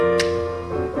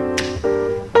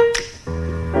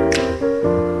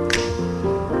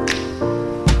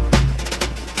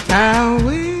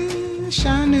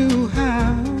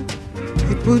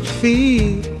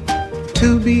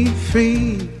be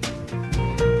free.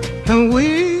 I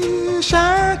wish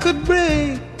I could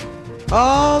break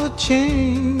all the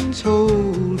chains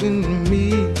holding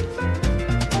me.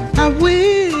 I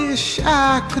wish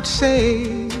I could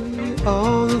say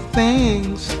all the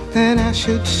things that I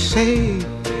should say.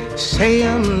 Say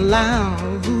them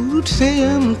loud, say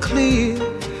them clear,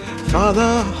 for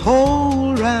the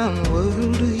whole round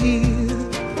world to hear.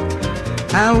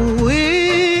 I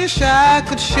wish I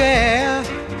could share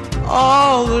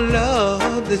all the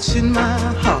love that's in my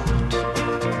heart.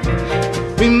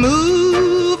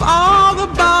 Remove all the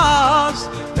bars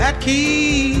that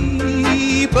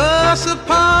keep us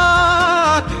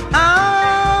apart.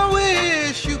 I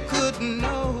wish you could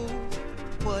know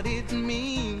what it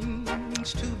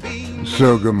means to be.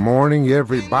 So good morning,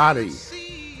 everybody.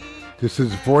 This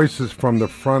is Voices from the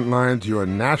Frontlines, your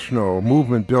national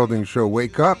movement building show.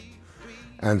 Wake up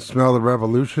and smell the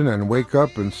revolution, and wake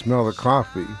up and smell the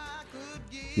coffee.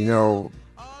 You know,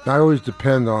 I always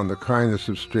depend on the kindness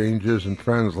of strangers and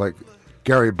friends like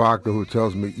Jerry Butler, who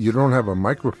tells me, you don't have a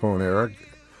microphone, Eric.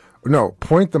 No,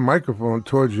 point the microphone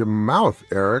towards your mouth,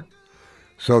 Eric.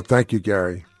 So thank you,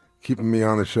 Gary, keeping me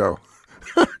on the show,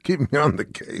 keeping me on the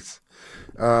case.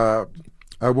 I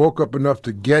woke up enough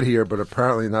to get here, but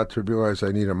apparently not to realize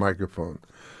I need a microphone.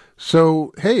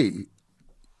 So, hey,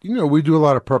 you know, we do a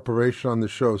lot of preparation on the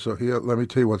show, so here, let me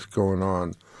tell you what's going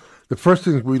on. The first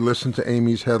thing is we listen to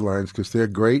Amy's headlines because they're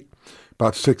great,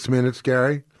 about 6 minutes,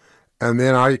 Gary. And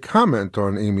then I comment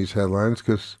on Amy's headlines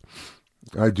because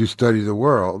I do study the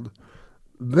world.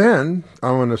 Then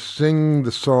I'm going to sing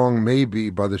the song Maybe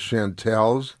by the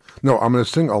Chantels. No, I'm going to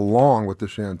sing along with the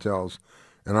Chantels.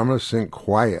 And I'm going to sing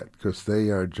quiet because they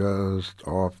are just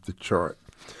off the chart.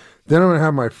 Then I'm going to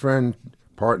have my friend,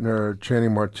 partner,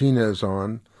 Channing Martinez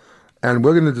on. And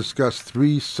we're going to discuss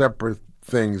 3 separate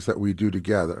things that we do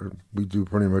together. We do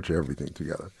pretty much everything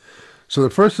together. So the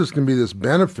first is going to be this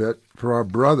benefit for our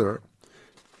brother,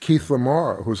 Keith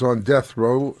Lamar, who's on death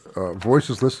row.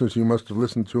 Voices listeners, you must have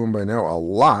listened to him by now a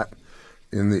lot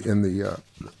in the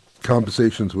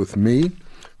conversations with me.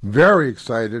 Very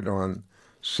excited on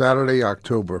Saturday,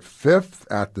 October 5th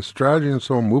at the Strategy and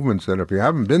Soul Movement Center. If you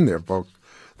haven't been there, folks,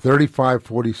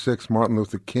 3546 Martin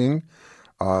Luther King.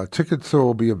 Tickets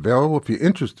will be available if you're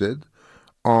interested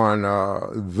on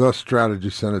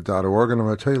thestrategycenter.org. And I'm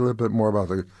going to tell you a little bit more about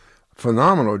the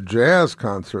phenomenal jazz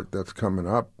concert that's coming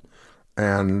up.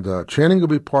 And Channing will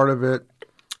be part of it,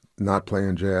 not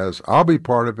playing jazz. I'll be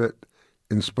part of it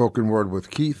in spoken word with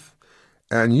Keith.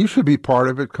 And you should be part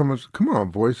of it. Come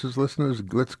on, Voices listeners,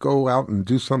 let's go out and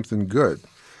do something good.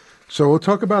 So we'll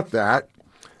talk about that.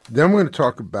 Then we're going to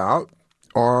talk about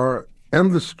our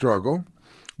endless struggle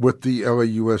with the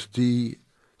LAUSD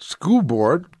school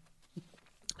board.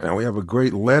 And we have a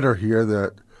great letter here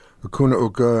that Akuna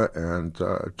Uka and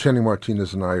Channing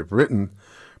Martinez and I have written,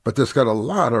 but that's got a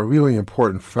lot of really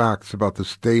important facts about the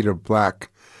state of black,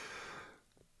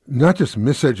 not just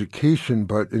miseducation,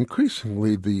 but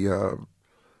increasingly the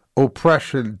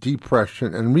oppression,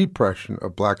 depression, and repression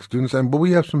of black students. But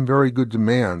we have some very good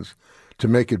demands to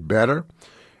make it better.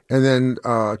 And then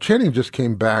Channing just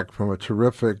came back from a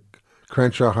terrific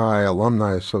Crenshaw High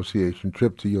Alumni Association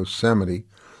trip to Yosemite,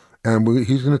 and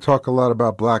he's going to talk a lot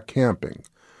about black camping.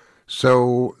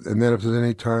 So, and then if there's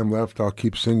any time left, I'll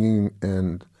keep singing,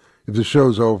 and if the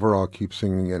show's over, I'll keep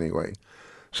singing anyway.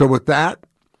 So with that,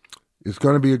 it's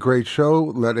going to be a great show.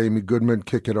 Let Amy Goodman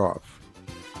kick it off.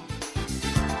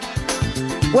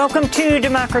 Welcome to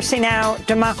Democracy Now!,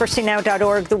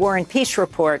 democracynow.org, The War and Peace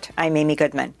Report. I'm Amy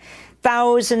Goodman.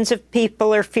 Thousands of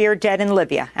people are feared dead in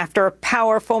Libya after a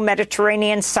powerful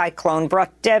Mediterranean cyclone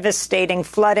brought devastating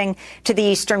flooding to the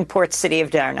eastern port city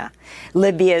of Derna.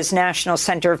 Libya's National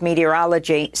Center of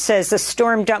Meteorology says the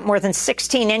storm dumped more than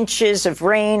 16 inches of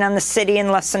rain on the city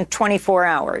in less than 24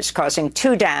 hours, causing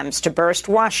 2 dams to burst,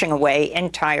 washing away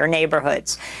entire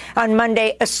neighborhoods. On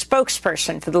Monday, a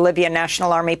spokesperson for the Libyan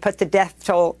National Army put the death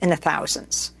toll in the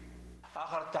thousands.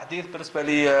 The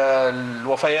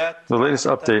latest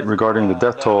update regarding the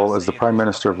death toll, as the Prime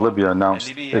Minister of Libya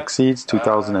announced, exceeds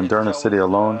 2,000 in Derna city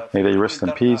alone. May they rest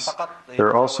in peace. There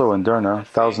are also in Derna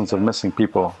thousands of missing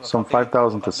people, some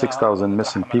 5,000 to 6,000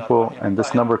 missing people, and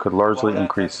this number could largely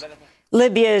increase.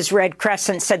 Libya's Red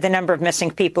Crescent said the number of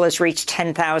missing people has reached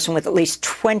 10,000, with at least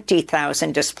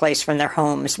 20,000 displaced from their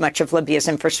homes. Much of Libya's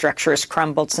infrastructure has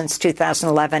crumbled since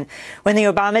 2011, when the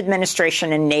Obama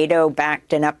administration and NATO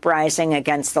backed an uprising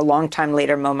against the longtime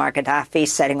leader Muammar Gaddafi,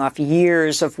 setting off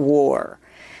years of war.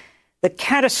 The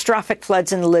catastrophic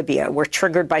floods in Libya were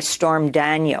triggered by Storm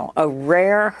Daniel, a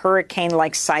rare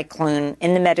hurricane-like cyclone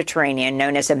in the Mediterranean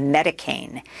known as a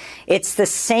metacane. It's the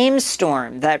same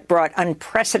storm that brought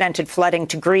unprecedented flooding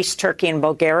to Greece, Turkey, and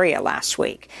Bulgaria last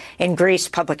week. In Greece,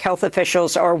 public health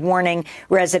officials are warning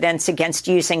residents against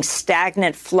using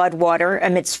stagnant floodwater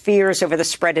amidst fears over the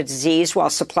spread of disease,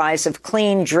 while supplies of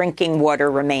clean drinking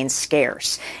water remain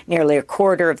scarce. Nearly a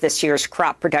quarter of this year's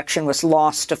crop production was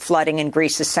lost to flooding in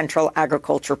Greece's central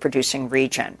agriculture-producing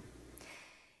region.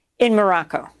 In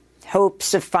Morocco,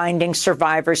 hopes of finding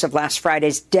survivors of last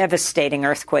Friday's devastating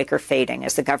earthquake are fading,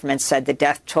 as the government said the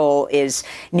death toll is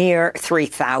near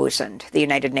 3,000. The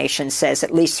United Nations says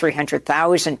at least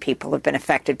 300,000 people have been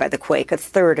affected by the quake, a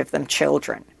third of them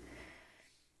children.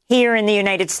 Here in the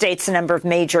United States, the number of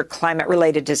major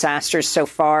climate-related disasters so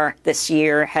far this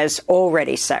year has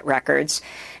already set records.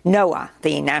 NOAA,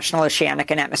 the National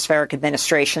Oceanic and Atmospheric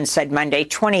Administration, said Monday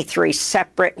 23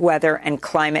 separate weather and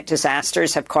climate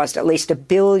disasters have caused at least $1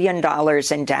 billion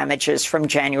in damages from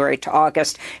January to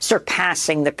August,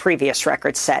 surpassing the previous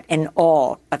record set in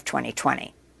all of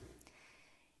 2020.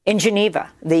 In Geneva,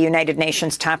 the United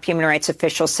Nations top human rights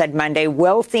official said Monday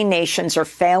wealthy nations are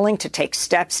failing to take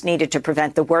steps needed to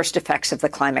prevent the worst effects of the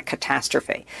climate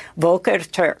catastrophe. Volker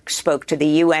Turk spoke to the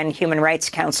UN Human Rights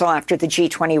Council after the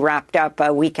G20 wrapped up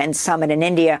a weekend summit in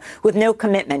India with no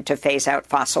commitment to phase out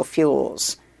fossil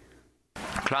fuels.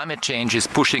 Climate change is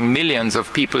pushing millions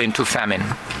of people into famine.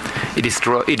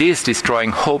 It is destroying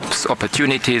hopes,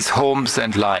 opportunities, homes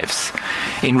and lives.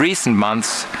 In recent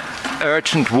months,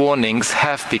 urgent warnings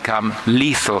have become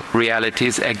lethal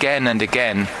realities again and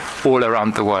again all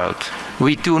around the world.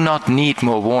 We do not need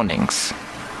more warnings.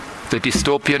 The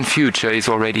dystopian future is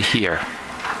already here.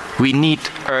 We need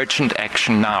urgent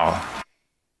action now.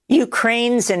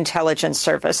 Ukraine's intelligence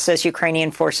service says Ukrainian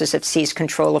forces have seized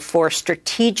control of 4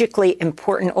 strategically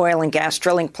important oil and gas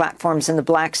drilling platforms in the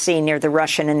Black Sea near the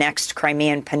Russian-annexed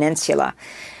Crimean Peninsula.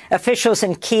 Officials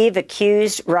in Kyiv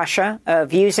accused Russia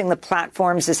of using the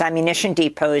platforms as ammunition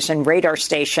depots and radar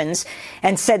stations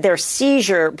and said their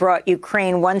seizure brought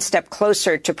Ukraine one step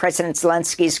closer to President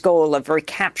Zelensky's goal of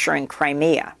recapturing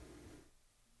Crimea.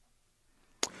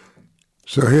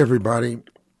 So, hey, everybody.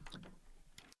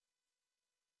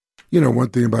 You know, one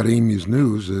thing about Amy's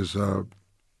News is,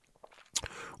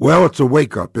 well, it's a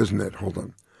wake-up, isn't it? Hold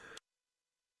on.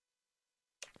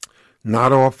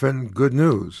 Not often good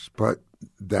news, but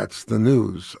that's the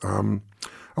news. I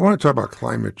want to talk about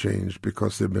climate change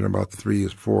because there have been about 3 or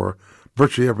 4,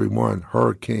 virtually every one,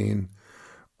 hurricane,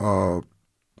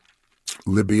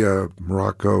 Libya,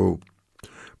 Morocco.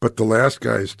 But the last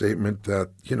guy's statement that,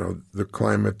 you know, the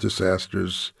climate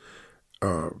disasters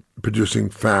producing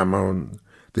famine,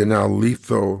 they're now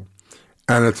lethal,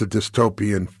 and it's a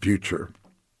dystopian future.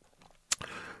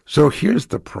 So here's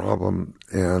the problem,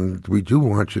 and we do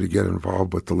want you to get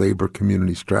involved with the Labor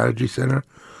Community Strategy Center.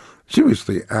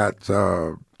 Seriously, at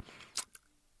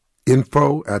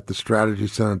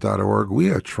info@thestrategycenter.org, we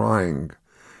are trying,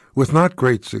 with not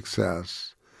great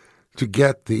success, to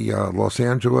get the Los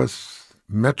Angeles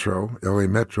Metro, LA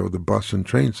Metro, the bus and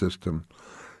train system,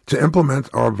 to implement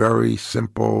our very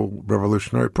simple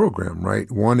revolutionary program, right?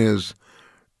 One is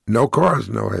no cars,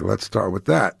 no way. Let's start with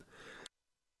that.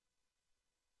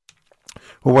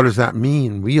 Well, what does that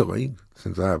mean, really?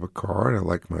 Since I have a car and I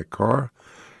like my car,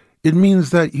 it means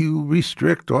that you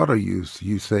restrict auto use.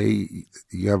 You say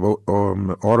you have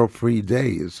auto-free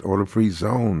days, auto-free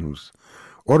zones,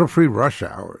 auto-free rush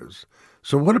hours.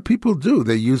 So what do people do?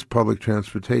 They use public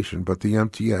transportation, but the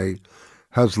MTA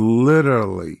has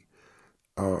literally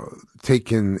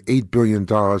taken $8 billion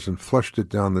and flushed it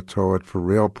down the toilet for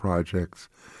rail projects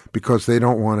because they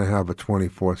don't want to have a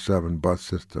 24/7 bus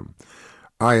system.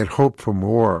 I had hoped for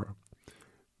more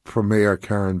from Mayor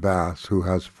Karen Bass, who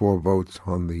has 4 votes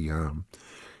on the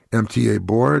MTA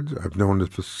board. I've known this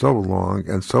for so long,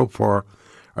 and so far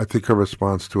I think her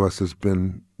response to us has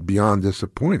been beyond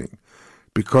disappointing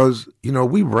because, you know,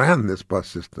 we ran this bus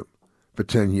system for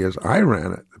 10 years. I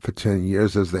ran it for 10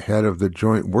 years as the head of the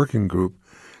joint working group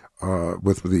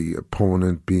with the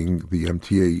opponent being the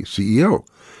MTA CEO.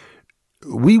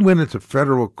 We went into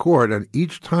federal court, and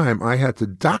each time I had to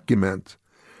document,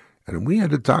 and we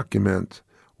had to document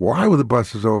why were the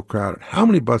buses overcrowded, how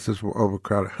many buses were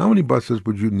overcrowded, how many buses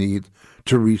would you need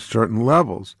to reach certain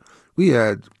levels. We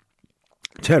had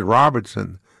Ted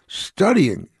Robertson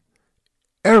studying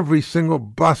every single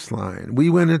bus line.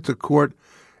 We went into court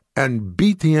and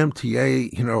beat the MTA,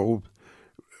 you know,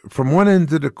 from one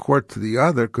end of the court to the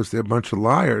other because they're a bunch of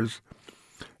liars.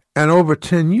 And over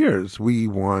 10 years, we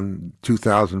won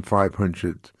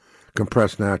 2,500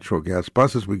 compressed natural gas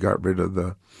buses. We got rid of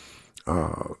the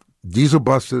diesel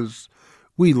buses.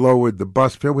 We lowered the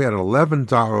bus fare. We had an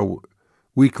 $11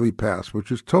 weekly pass,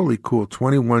 which is totally cool.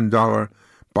 $21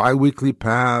 bi-weekly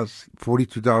pass,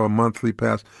 $42 monthly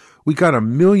pass. We got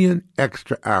 1 million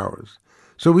extra hours.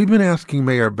 So we've been asking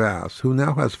Mayor Bass, who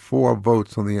now has 4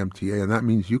 votes on the MTA, and that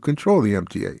means you control the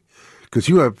MTA, because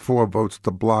you have 4 votes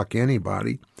to block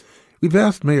anybody. We've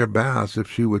asked Mayor Bass if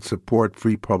she would support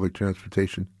free public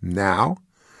transportation now.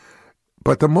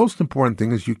 But the most important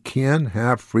thing is you can't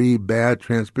have free bad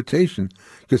transportation,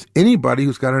 because anybody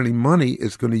who's got any money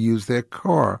is going to use their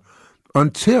car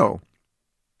until,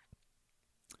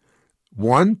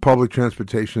 1, public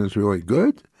transportation is really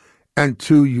good, and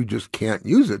 2, you just can't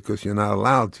use it because you're not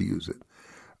allowed to use it.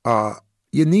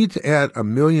 You need to add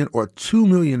 1 million or 2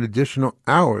 million additional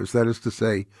hours. That is to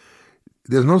say,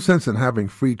 there's no sense in having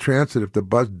free transit if the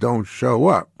bus don't show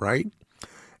up, right?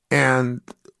 And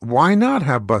why not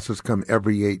have buses come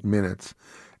every 8 minutes?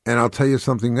 And I'll tell you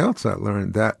something else I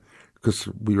learned, that because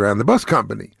we ran the bus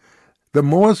company. The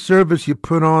more service you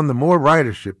put on, the more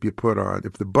ridership you put on.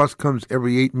 If the bus comes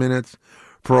every 8 minutes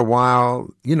for a while,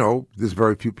 there's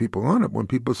very few people on it. When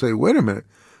people say, wait a minute,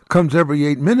 comes every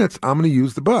 8 minutes, I'm going to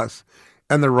use the bus.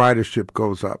 And the ridership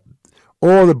goes up.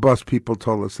 All the bus people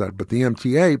told us that, but the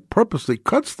MTA purposely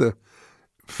cuts the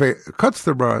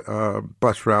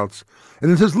bus routes,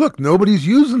 and it says, look, nobody's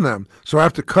using them, so I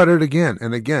have to cut it again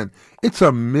and again. It's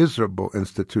a miserable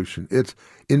institution. It's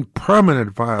in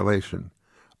permanent violation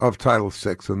of Title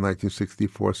VI of the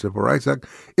 1964 Civil Rights Act.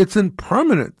 It's in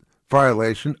permanent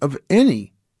violation of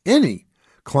any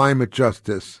climate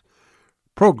justice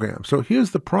program. So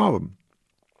here's the problem.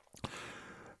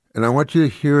 And I want you to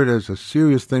hear it as a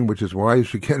serious thing, which is why you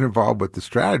should get involved with the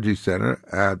Strategy Center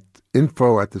at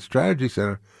info at the Strategy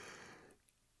Center.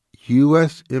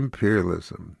 U.S.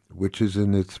 imperialism, which is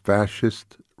in its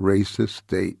fascist, racist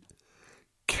state,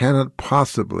 cannot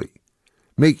possibly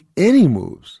make any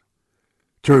moves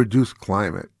to reduce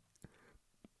climate,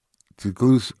 to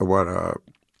reduce what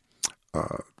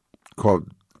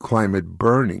called climate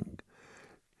burning,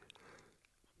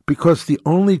 because the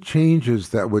only changes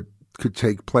that could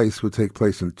take place would take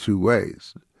place in 2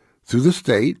 ways. Through the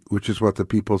state, which is what the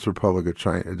People's Republic of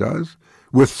China does,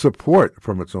 with support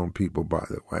from its own people, by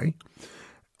the way,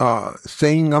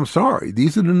 saying, I'm sorry,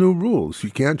 these are the new rules.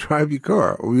 You can't drive your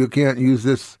car, or you can't use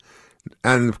this.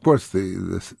 And, of course,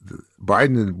 the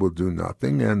Biden will do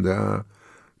nothing, and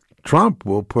Trump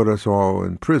will put us all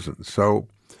in prison. So,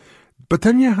 but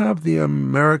then you have the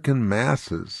American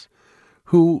masses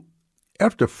who,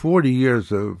 after 40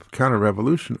 years of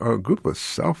counter-revolution, are a group of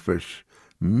selfish,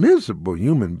 miserable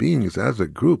human beings as a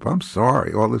group. I'm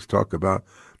sorry, all this talk about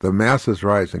the masses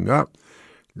rising up,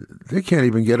 they can't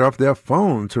even get off their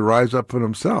phone to rise up for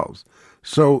themselves.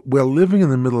 So we're living in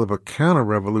the middle of a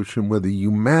counter-revolution where the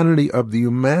humanity of the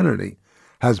humanity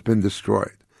has been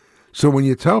destroyed. So when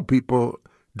you tell people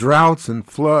droughts and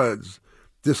floods,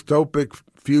 dystopic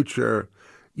future,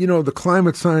 the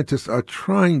climate scientists are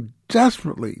trying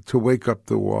desperately to wake up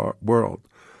the world.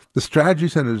 The Strategy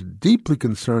Center is deeply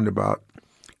concerned about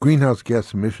greenhouse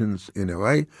gas emissions in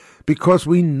LA because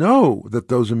we know that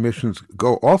those emissions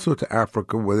go also to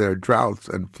Africa where there are droughts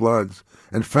and floods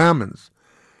and famines.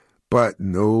 But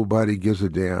nobody gives a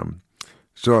damn.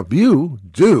 So if you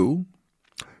do,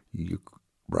 you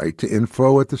write to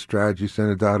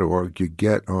info@thestrategycenter.org. You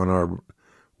get on our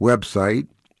website,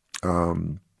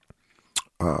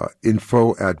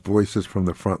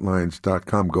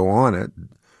 info@voicesfromthefrontlines.com. Go on it,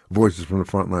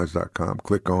 voicesfromthefrontlines.com.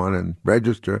 Click on and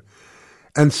register.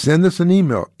 And send us an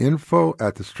email,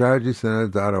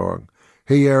 info@thestrategycenter.org.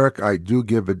 Hey, Eric, I do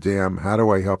give a damn. How do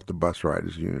I help the bus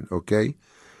riders union? Okay?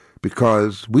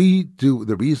 Because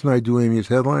the reason I do Amy's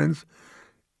headlines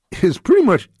is pretty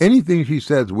much anything she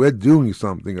says we're doing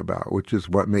something about, which is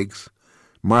what makes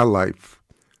my life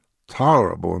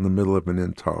tolerable in the middle of an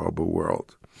intolerable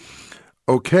world.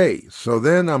 Okay, so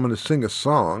then I'm going to sing a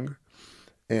song,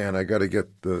 and I got to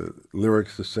get the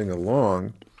lyrics to sing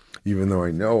along, even though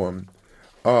I know them.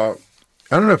 I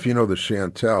don't know if you know the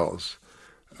Chantels,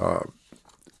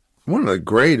 one of the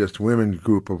greatest women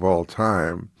group of all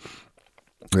time.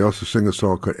 They also sing a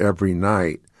song called Every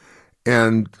Night.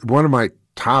 And one of my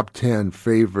top 10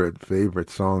 favorite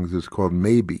songs is called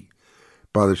Maybe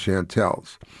by the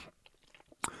Chantels.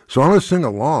 So I'm going to sing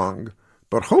along,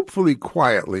 but hopefully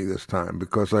quietly this time,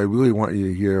 because I really want you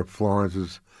to hear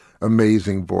Florence's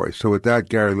amazing voice. So with that,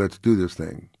 Gary, let's do this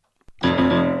thing.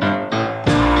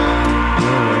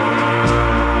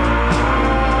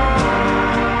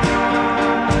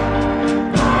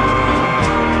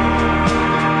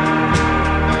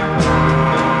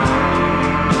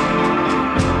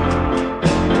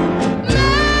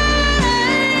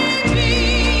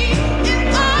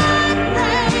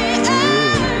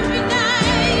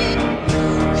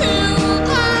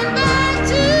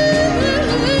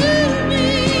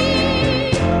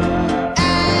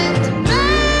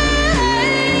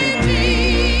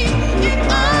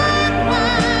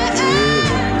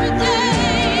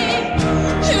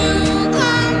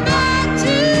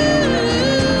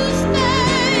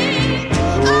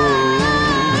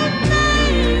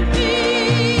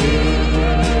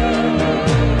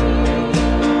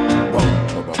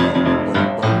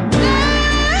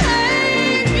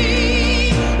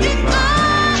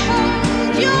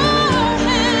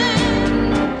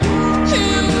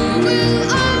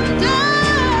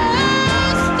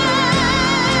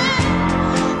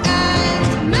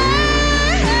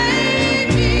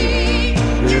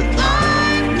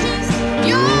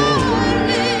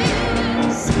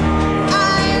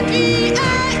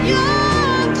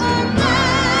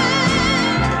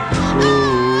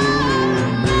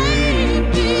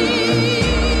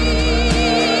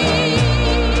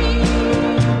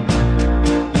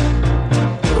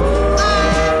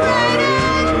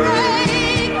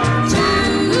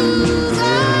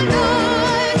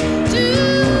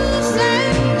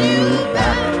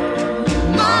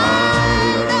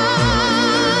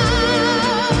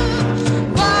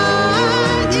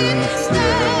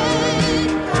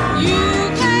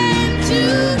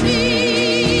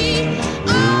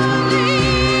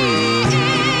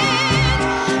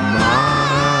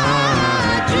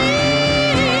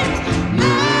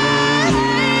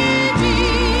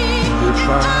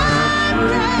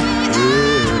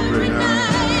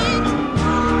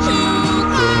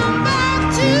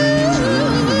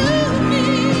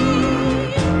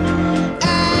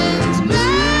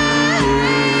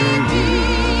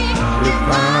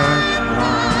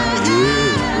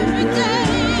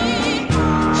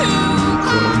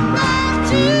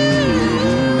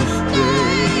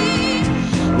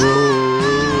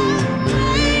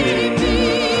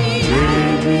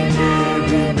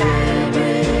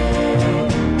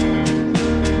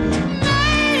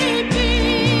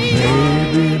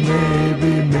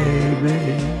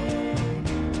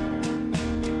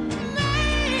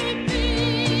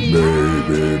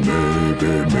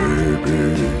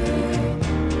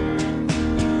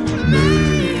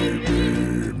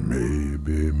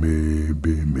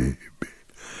 maybe.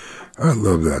 I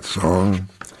love that song.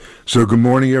 So good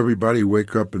morning, everybody.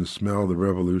 Wake up and smell the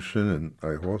revolution, and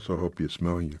I also hope you're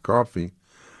smelling your coffee.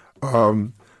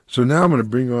 So now I'm going to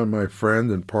bring on my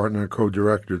friend and partner,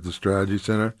 co-director at the Strategy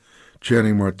Center,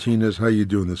 Channing Martinez. How you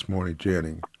doing this morning,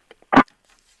 Channing?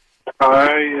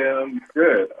 I am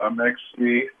good. I'm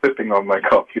actually sipping on my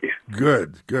coffee.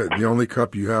 Good. The only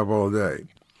cup you have all day.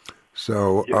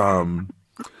 So,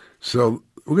 so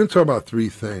we're going to talk about three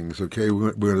things, okay?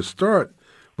 We're going to start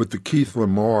with the Keith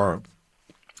Lamar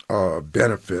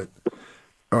benefit.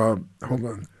 Hold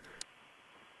on.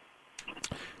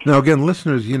 Now, again,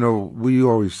 listeners, we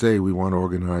always say we want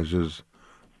organizers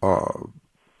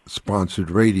sponsored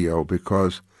radio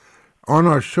because on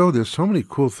our show there's so many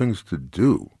cool things to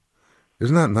do.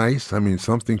 Isn't that nice? I mean,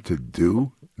 something to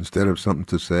do instead of something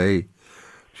to say,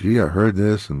 gee, I heard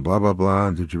this and blah, blah, blah,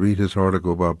 and did you read his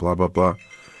article about blah, blah, blah?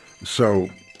 So,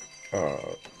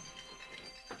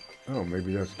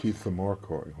 maybe that's Keith Lamar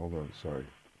calling. Hold on, sorry.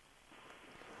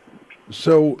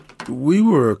 So, we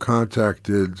were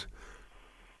contacted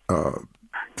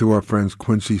to our friends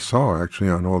Quincy Saw, actually,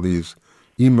 on all these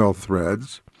email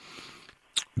threads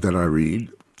that I read,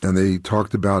 and they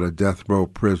talked about a death row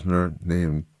prisoner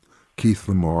named Keith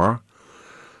Lamar.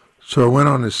 So I went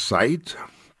on his site,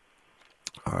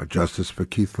 Justice for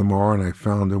Keith Lamar, and I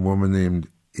found a woman named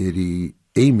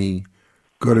Amy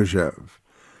Gurdjieff,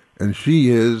 and she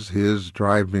is his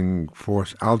driving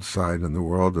force outside in the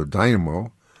world, a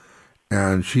dynamo,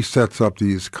 and she sets up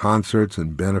these concerts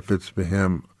and benefits for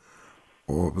him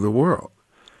all over the world.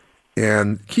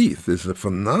 And Keith is a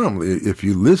phenomenal, if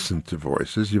you listen to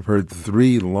Voices, you've heard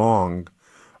 3 long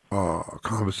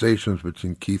conversations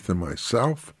between Keith and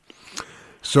myself.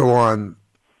 And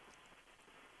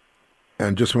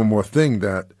just one more thing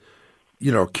that,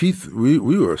 Keith, we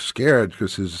were scared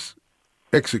because his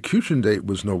execution date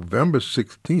was November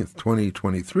 16th,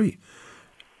 2023.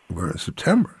 We're in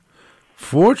September.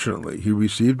 Fortunately, he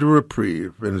received a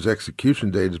reprieve, and his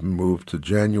execution date has been moved to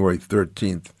January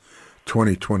 13th,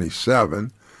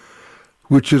 2027,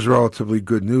 which is relatively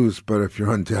good news, but if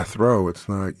you're on death row, it's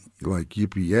not like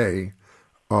UPA,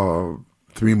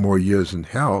 3 more years in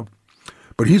hell.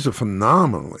 But he's a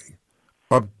phenomenally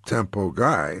up-tempo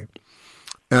guy,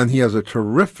 and he has a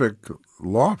terrific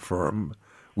law firm.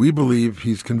 We believe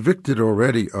he's convicted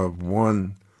already of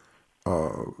 1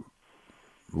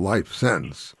 life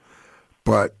sentence.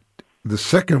 But the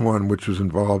second one, which was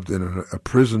involved in a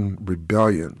prison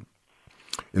rebellion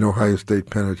in Ohio State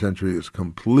Penitentiary, is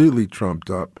completely trumped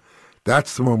up.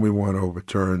 That's the one we want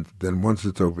overturned. Then once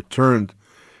it's overturned,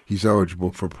 he's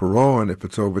eligible for parole. And if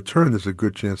it's overturned, there's a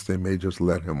good chance they may just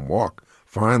let him walk,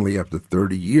 finally, after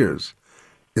 30 years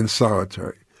in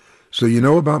solitary. So you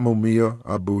know about Mumia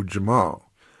Abu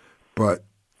Jamal. But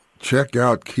check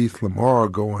out Keith Lamar,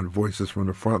 go on Voices from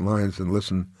the Frontlines and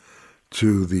listen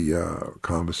to the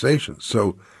conversation.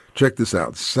 So check this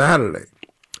out. Thursday,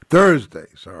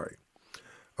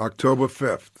 October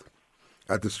 5th,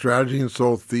 at the Strategy and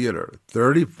Soul Theater,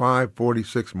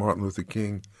 3546 Martin Luther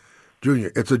King Jr.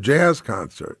 It's a jazz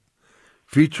concert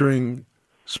featuring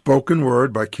spoken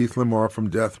word by Keith Lamar from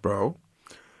Death Row.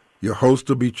 Your host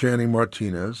will be Channing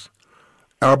Martinez,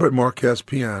 Albert Marquez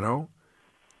piano,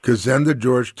 Kazenda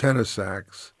George tenor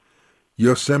sax,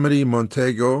 Yosemite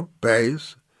Montego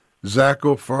bass, Zach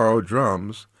O'Farrell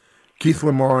drums, Keith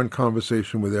Lamar in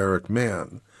conversation with Eric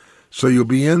Mann. So you'll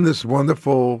be in this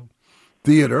wonderful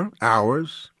theater,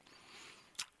 hours,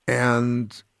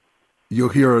 and you'll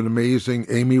hear an amazing,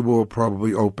 Amy will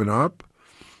probably open up,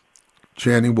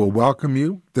 Channing will welcome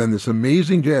you, then this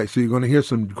amazing jazz. So you're going to hear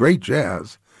some great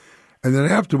jazz. And then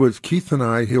afterwards, Keith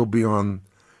and he'll be on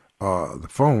the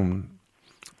phone.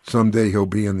 Someday he'll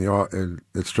be in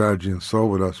at Strategy and Soul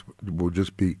with us. We'll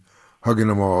just be hugging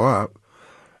them all up.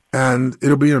 And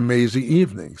it'll be an amazing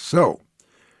evening. So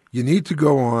you need to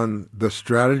go on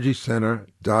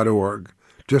thestrategycenter.org.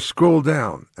 Just scroll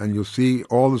down, and you'll see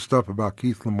all the stuff about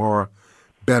Keith Lamar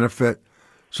benefit.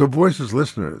 So Voices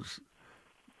listeners,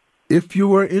 if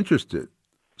you are interested,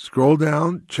 scroll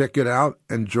down, check it out,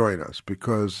 and join us,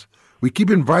 because we keep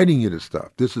inviting you to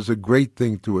stuff. This is a great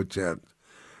thing to attend.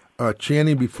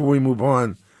 Channing, before we move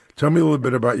on, tell me a little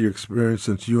bit about your experience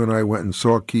since you and I went and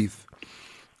saw Keith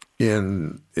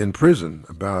in prison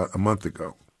about a month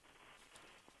ago.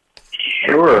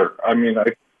 Sure. I mean,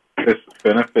 this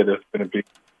benefit is going to be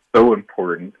so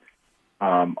important.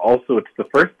 Also, it's the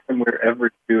first time we're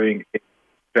ever doing a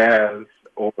jazz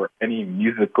or any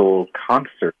musical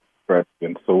concert,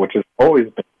 and so which has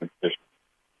always been a tradition.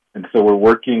 And so we're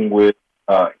working with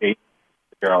A to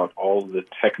figure out all the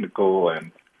technical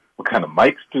and what kind of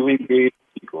mics do we need,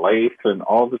 life and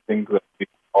all the things that we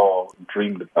all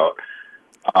dreamed about.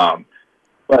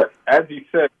 But as you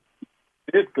said,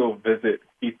 we did go visit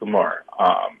Keith Lamar,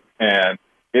 and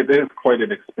it is quite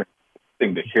an experience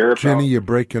thing to hear about. Jenny, you're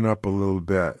breaking up a little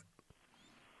bit.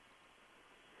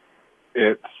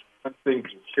 It's one thing to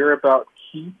hear about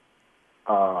Keith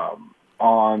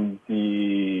on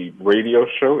the radio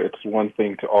show. It's one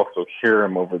thing to also hear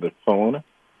him over the phone.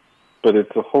 But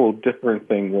it's a whole different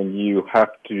thing when you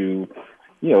have to,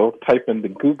 type into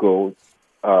Google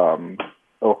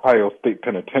Ohio State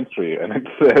Penitentiary, and it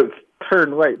says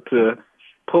turn right to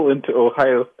pull into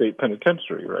Ohio State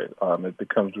Penitentiary, right? It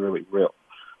becomes really real.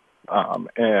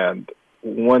 And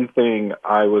one thing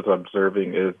I was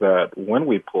observing is that when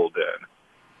we pulled in,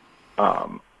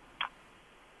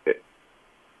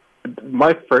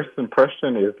 my first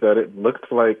impression is that it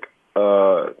looked like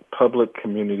a public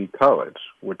community college,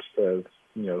 which says,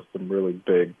 some really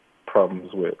big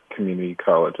problems with community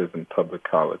colleges and public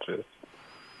colleges.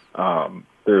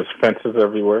 There's fences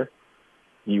everywhere.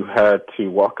 You had to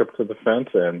walk up to the fence,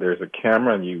 and there's a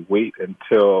camera, and you wait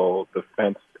until the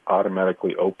fence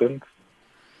automatically opens.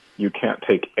 You can't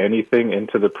take anything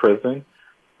into the prison.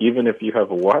 Even if you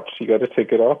have a watch, you got to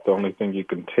take it off. The only thing you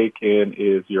can take in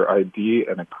is your ID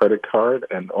and a credit card,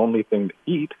 and the only thing to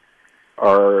eat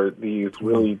are these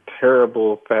really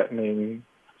terrible, fattening,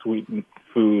 sweetened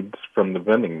foods from the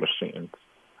vending machines.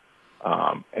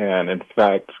 And in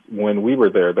fact, when we were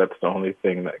there, that's the only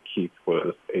thing that Keith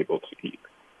was able to eat.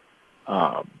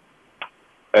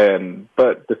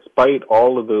 But despite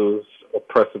all of those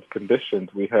oppressive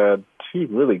conditions, we had two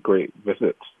really great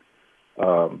visits,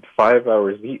 5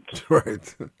 hours each,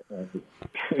 right?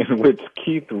 In which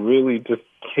Keith really just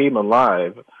came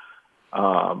alive.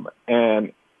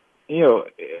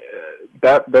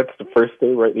 That's the first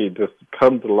day, right? He just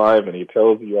comes alive and he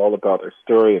tells you all about our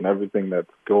story and everything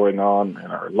that's going on in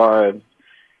our lives.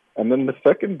 And then the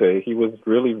second day, he was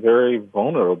really very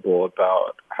vulnerable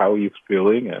about how he's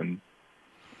feeling and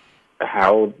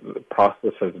how the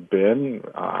process has been,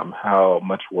 how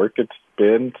much work it's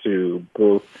been to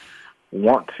both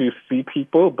want to see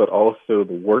people, but also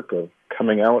the work of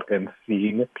coming out and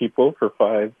seeing people for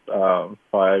 5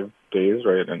 days,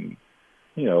 right? And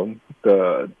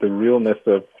the realness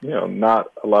of,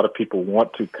 not a lot of people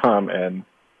want to come, and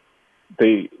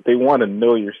they want to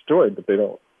know your story, but they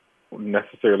don't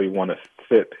necessarily want to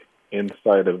sit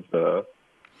inside of the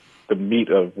meat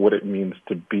of what it means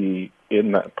to be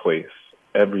in that place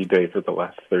every day for the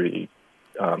last 30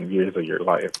 years of your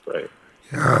life, right?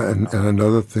 Yeah, and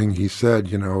another thing he said,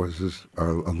 is a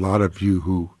lot of you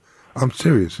who, I'm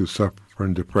serious, who suffer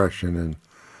from depression and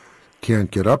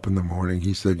can't get up in the morning.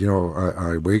 He said,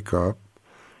 I wake up.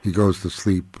 He goes to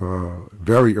sleep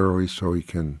very early so he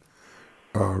can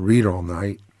read all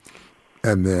night.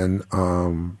 And then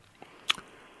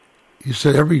he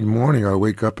said, every morning I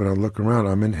wake up and I look around,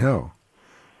 I'm in hell.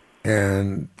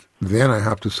 And then I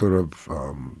have to sort of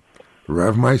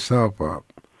rev myself up,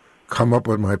 come up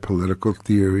with my political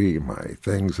theory, my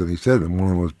things. And he said that one of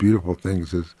the most beautiful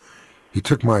things is he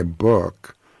took my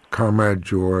book, Comrade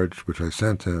George, which I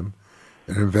sent him,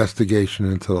 an investigation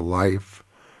into the life,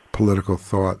 political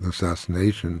thought, and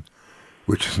assassination,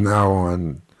 which is now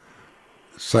on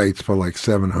sites for like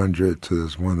 $700 to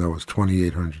this one that was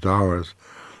 $2,800.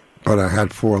 But I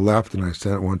had 4 left, and I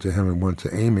sent one to him and one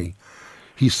to Amy.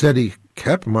 He said he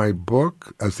kept my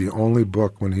book as the only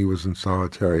book when he was in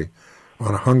solitary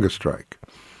on a hunger strike.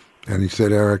 And he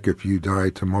said, Eric, if you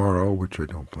die tomorrow, which I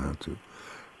don't plan to,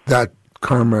 that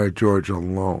Comrade George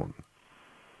alone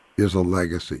is a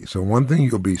legacy. So one thing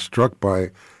you'll be struck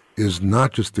by is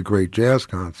not just the great jazz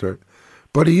concert,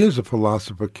 but he is a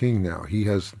philosopher king now. He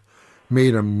has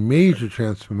made a major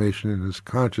transformation in his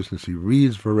consciousness. He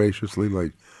reads voraciously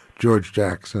like George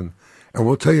Jackson. And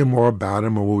we'll tell you more about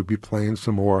him, and we'll be playing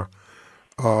some more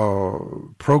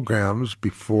programs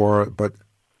before. But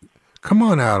come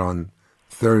on out on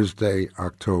Thursday,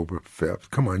 October 5th.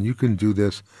 Come on, you can do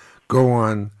this. Go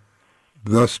on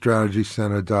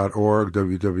thestrategycenter.org,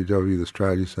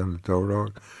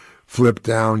 www.thestrategycenter.org. Flip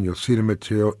down, you'll see the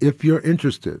material. If you're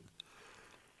interested,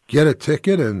 get a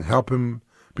ticket and help him,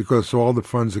 because all the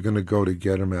funds are going to go to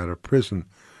get him out of prison.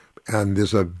 And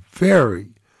there's a very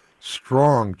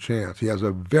strong chance. He has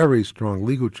a very strong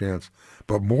legal chance,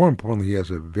 but more importantly, he has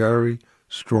a very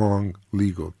strong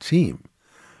legal team.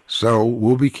 So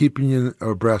we'll be keeping you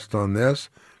abreast on this.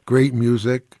 Great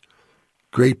music,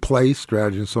 great place,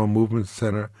 Strategy and Soul Movement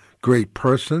Center. Great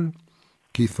person,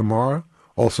 Keith Lamar.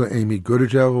 Also, Amy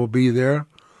Goodagel will be there.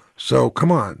 So come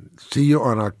on, see you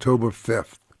on October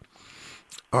 5th.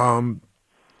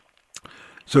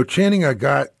 So Channing, I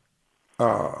got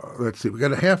let's see, we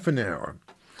got a half an hour.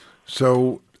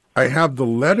 So I have the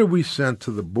letter we sent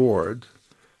to the board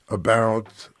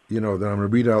about, that I'm going to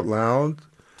read out loud,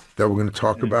 that we're going to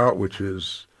talk about, which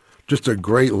is just a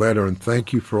great letter. And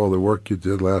thank you for all the work you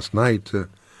did last night to,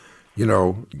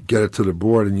 get it to the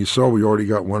board. And you saw we already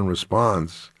got one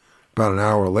response about an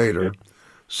hour later.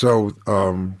 So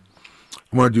I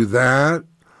want to do that.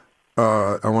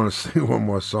 I want to sing one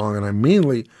more song. And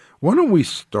why don't we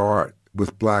start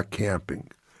with Black Camping?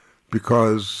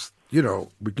 Because, we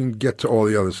can get to all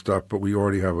the other stuff, but we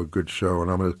already have a good show, and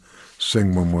I'm going to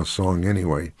sing one more song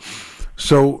anyway.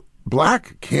 So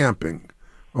Black Camping,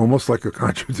 almost like a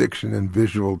contradiction in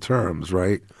visual terms,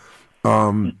 right?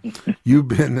 You've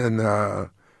been in,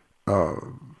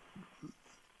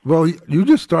 you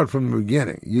just start from the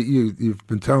beginning. You've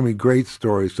been telling me great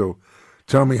stories, so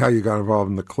tell me how you got involved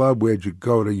in the club. Where'd you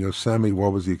go to Yosemite?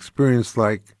 What was the experience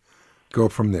like? Go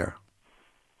from there.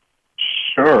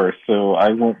 Sure. So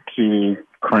I went to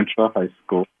Crenshaw High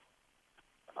School,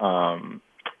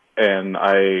 and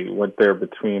I went there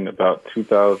between about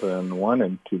 2001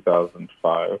 and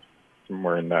 2005,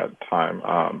 somewhere in that time.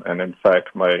 And in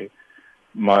fact, my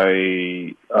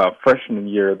freshman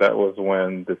year, that was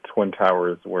when the Twin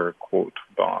Towers were, quote,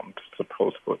 bombed,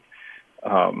 supposedly.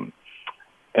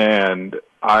 And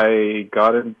I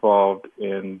got involved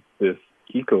in this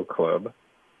eco club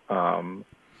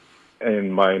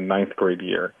in my 9th grade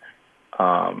year.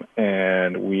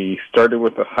 And we started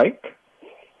with a hike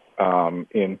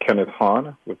in Kenneth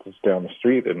Hahn, which is down the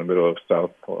street in the middle of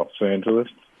South Los Angeles.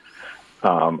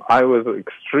 I was an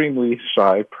extremely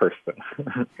shy person,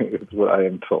 is what I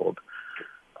am told.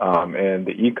 And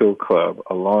the Eco Club,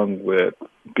 along with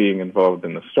being involved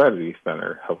in the Strategy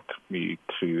Center, helped me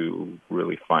to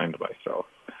really find myself.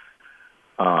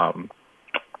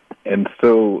 And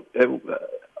so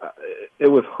it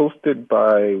was hosted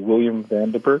by William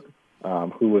Vanderberg,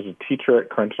 who was a teacher at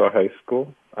Crenshaw High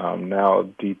School, now a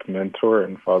deep mentor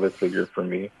and father figure for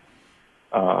me.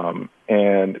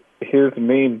 And his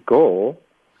main goal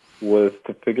was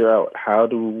to figure out how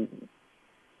do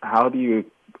you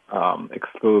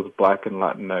expose Black and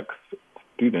Latinx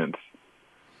students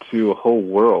to a whole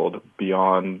world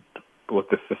beyond what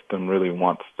the system really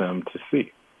wants them to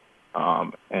see.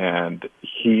 And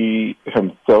he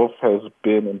himself has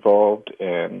been involved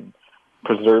in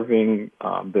preserving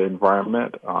the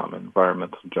environment,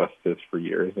 environmental justice for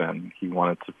years, and he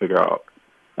wanted to figure out,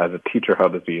 as a teacher, how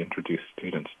does he introduce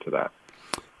students to that?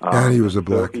 And he was a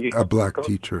black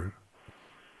teacher.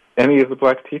 And he is a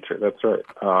black teacher, that's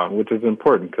right, which is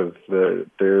important because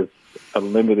there's a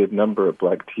limited number of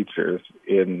black teachers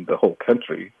in the whole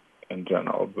country in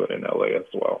general, but in LA as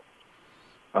well.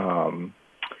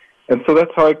 And so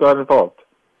that's how I got involved.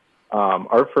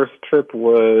 Our first trip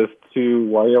was to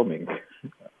Wyoming.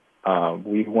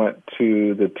 We went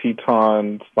to the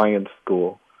Teton Science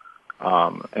School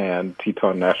and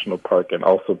Teton National Park, and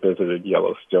also visited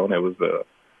Yellowstone. It was a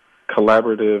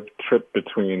collaborative trip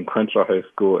between Crenshaw High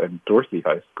School and Dorsey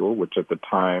High School, which at the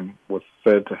time was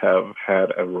said to have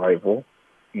had a rival.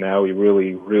 Now we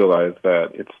really realize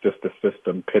that it's just a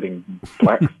system pitting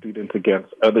black students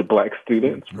against other black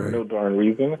students for no darn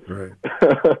reason. Right.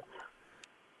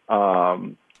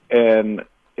 And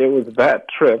it was that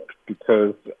trip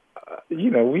because,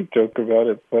 we joke about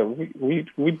it, but we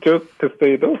joke to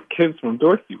say those kids from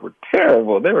Dorsey were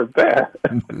terrible. They were bad.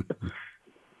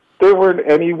 They weren't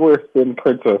any worse than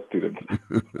Crenshaw students.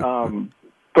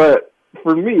 But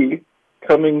for me,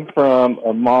 coming from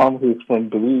a mom who's from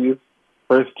Belize,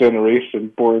 first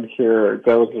generation born here,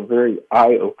 that was a very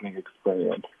eye-opening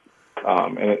experience.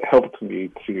 And it helped me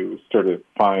to sort of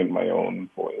find my own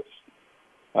voice.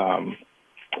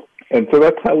 And so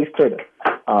that's how we started.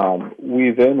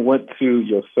 We then went to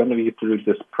Yosemite through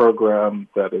this program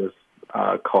that is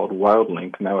called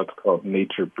WildLink. Now it's called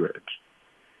Nature Bridge.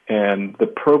 And the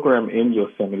program in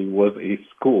Yosemite was a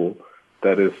school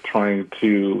that is trying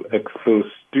to expose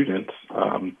students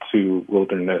to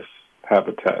wilderness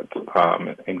habitats,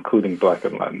 including Black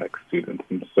and Latinx students.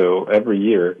 And so every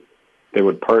year, they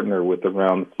would partner with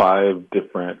around 5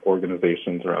 different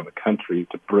organizations around the country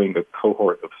to bring a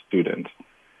cohort of students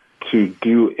to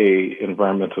do a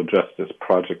environmental justice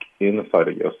project inside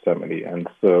of Yosemite. And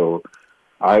so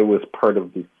I was part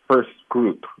of the first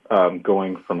group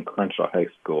going from Crenshaw High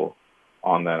School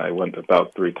on that. I went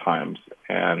about 3 times.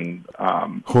 And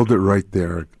hold it right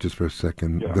there just for a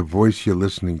second. Yeah. The voice you're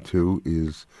listening to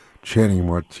is Channing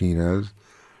Martinez.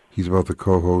 He's both the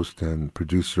co-host and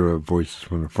producer of Voices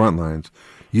from the Frontlines.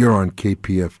 You're on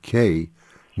KPFK,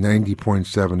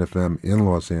 90.7 FM in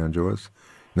Los Angeles,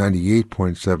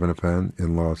 98.7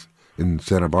 FM in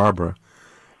Santa Barbara,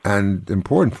 and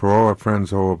important for all our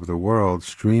friends all over the world,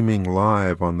 streaming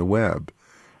live on the web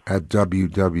at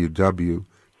www.kpfk.org.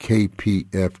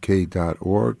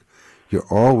 You're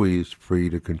always free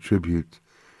to contribute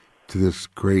to this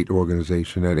great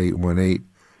organization at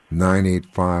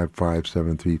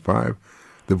 818-985-5735.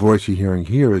 The voice you're hearing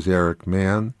here is Eric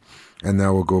Mann, and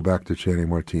now we'll go back to Channing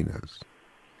Martinez.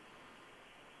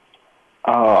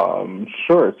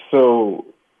 Sure. So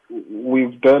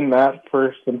we've done that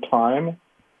for some time,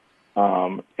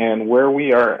 and where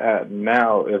we are at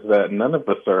now is that none of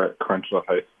us are at Crenshaw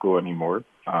High School anymore.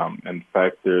 In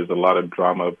fact, there's a lot of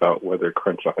drama about whether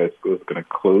Crenshaw High School is going to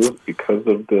close because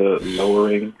of the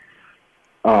lowering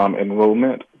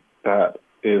enrollment. That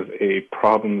is a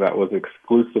problem that was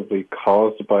exclusively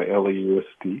caused by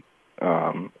LAUSD,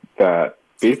 that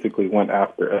basically went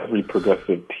after every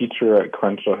progressive teacher at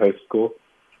Crenshaw High School,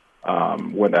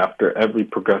 went after every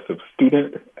progressive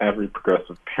student, every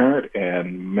progressive parent,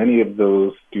 and many of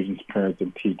those students, parents,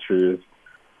 and teachers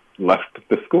left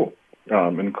the school,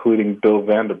 including Bill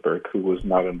Vanderberg, who was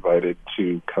not invited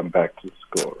to come back to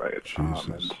school, right?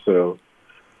 And so,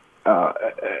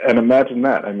 and imagine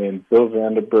that. I mean, Bill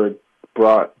Vanderberg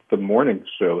brought the morning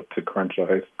show to Crenshaw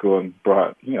High School and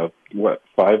brought,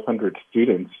 500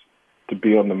 students to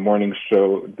be on the morning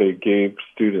show. They gave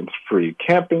students free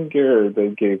camping gear. They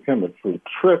gave him a free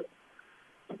trip.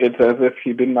 It's as if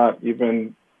he did not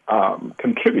even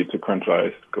contribute to Crenshaw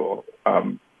High School.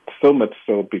 So much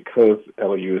so because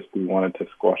LAUSD wanted to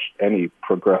squash any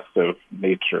progressive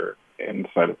nature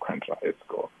inside of Crenshaw High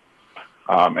School.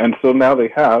 And so now they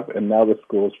have, and now the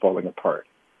school is falling apart.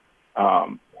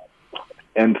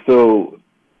 And so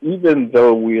even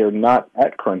though we are not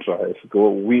at Crenshaw High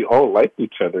School, we all like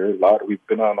each other a lot. We've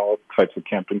been on all types of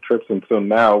camping trips, and so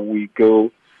now we go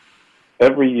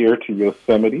every year to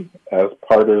Yosemite as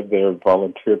part of their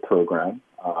volunteer program,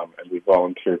 and we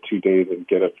volunteer 2 days and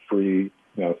get a free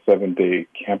 7-day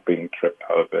camping trip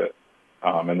out of it,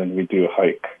 and then we do a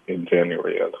hike in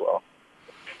January as well.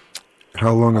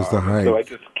 How long is the hike? So I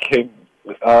just came.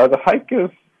 The hike is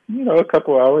a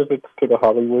couple hours. It's to the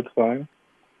Hollywood sign.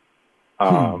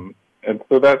 And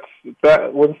so that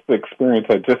was the experience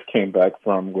I just came back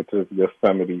from, which is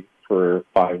Yosemite for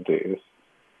 5 days.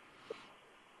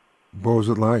 What was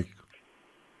it like?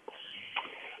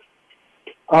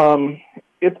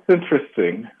 It's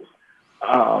interesting.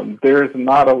 There's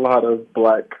not a lot of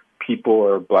Black people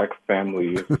or Black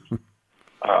families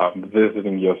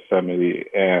visiting Yosemite,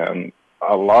 and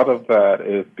a lot of that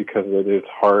is because it is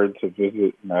hard to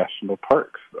visit national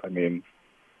parks. I mean,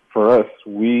 for us,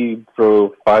 we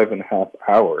drove 5.5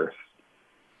 hours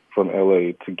from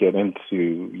LA to get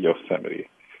into Yosemite,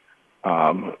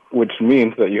 which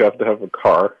means that you have to have a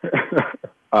car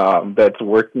that's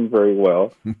working very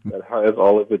well, that has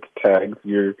all of its tags.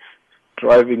 You're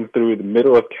driving through the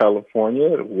middle of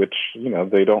California, which,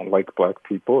 they don't like Black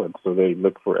people, and so they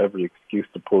look for every excuse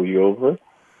to pull you over.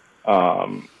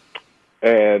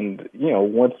 And,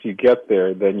 once you get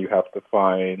there, then you have to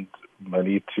find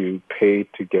money to pay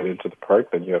to get into the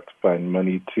park. Then you have to find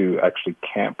money to actually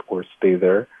camp or stay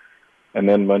there, and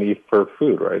then money for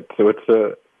food, right? So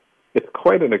it's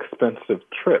quite an expensive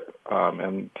trip,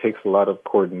 and takes a lot of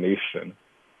coordination.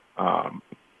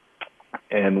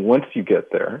 And once you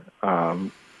get there,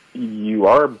 you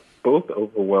are both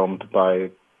overwhelmed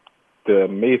by the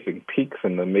amazing peaks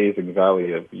and the amazing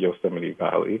valley of Yosemite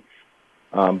Valley,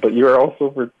 but you're also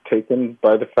overtaken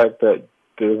by the fact that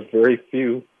there's very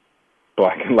few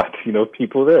Black and Latino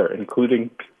people there, including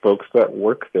folks that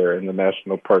work there in the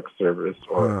National Park Service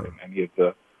or in any of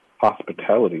the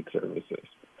hospitality services.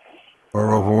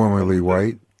 Or overwhelmingly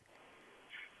white?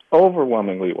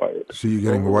 Overwhelmingly white. So you're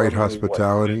getting white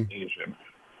hospitality? White and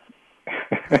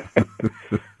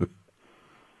Asian.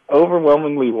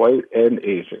 Overwhelmingly white and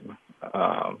Asian.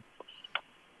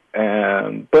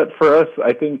 But for us,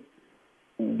 I think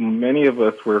many of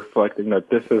us were reflecting that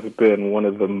this has been one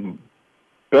of the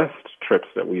best trips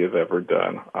that we have ever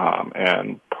done.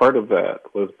 And part of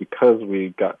that was because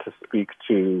we got to speak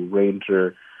to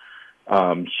Ranger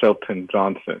Shelton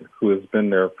Johnson, who has been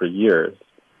there for years.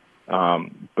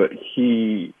 But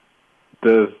he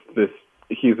does this,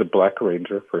 he's a Black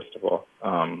ranger, first of all.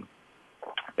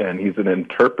 And he's an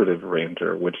interpretive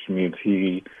ranger, which means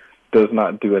he does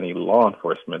not do any law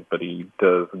enforcement, but he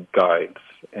does guides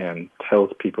and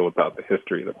tells people about the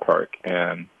history of the park.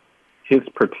 And his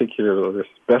particular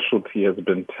specialty has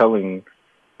been telling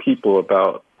people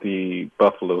about the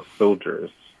Buffalo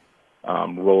Soldiers'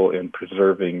 role in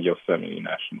preserving Yosemite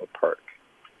National Park.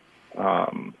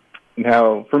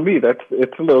 Now, for me,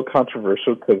 it's a little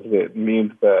controversial because it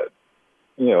means that,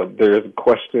 there's a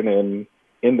question in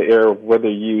in the air of whether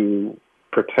you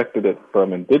protected it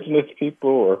from indigenous people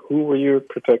or who were you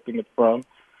protecting it from.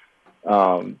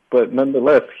 But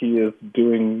nonetheless, he is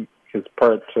doing his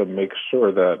part to make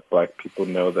sure that Black people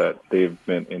know that they've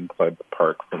been inside the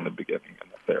park from the beginning and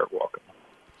that they're welcome.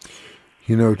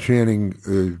 You know, Channing,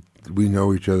 we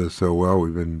know each other so well.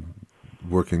 We've been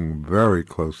working very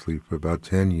closely for about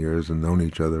 10 years and known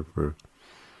each other for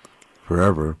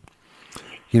forever.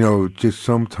 You know, just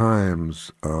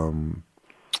sometimes, you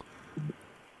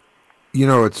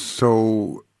know, it's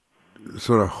so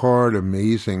sort of hard,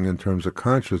 amazing in terms of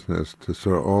consciousness to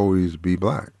sort of always be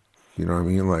Black. You know what I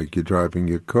mean? Like you're driving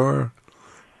your car,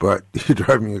 but you're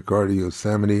driving your car to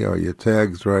Yosemite, or your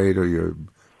tag's right, or your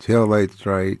taillight's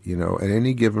right, you know, at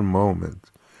any given moment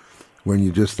when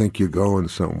you just think you're going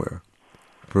somewhere.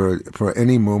 For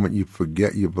any moment you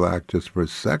forget you're Black just for a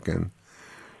second,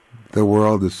 the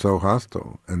world is so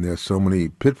hostile, and there's so many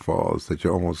pitfalls that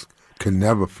you almost can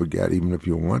never forget, even if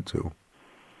you want to.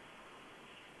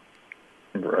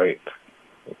 Right.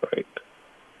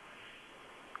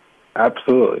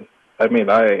 Absolutely. I mean,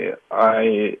 I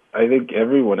think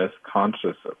everyone is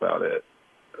conscious about it,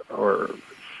 or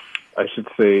I should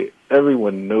say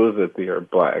everyone knows that they are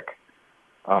Black.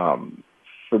 For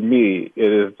me,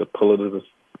 it is the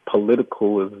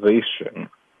politicalization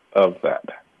of that,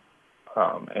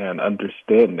 and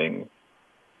understanding,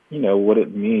 you know, what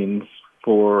it means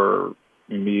for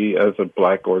me as a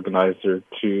Black organizer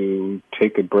to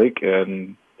take a break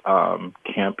and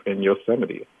camp in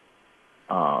Yosemite.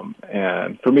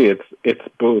 And for me, it's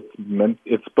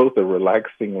both a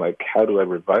relaxing, like, how do I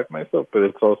revive myself, but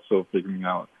it's also figuring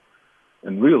out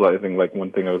and realizing, like,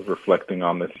 one thing I was reflecting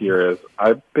on this year is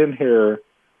I've been here,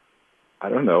 I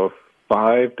don't know,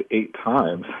 5 to 8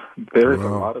 times. There's a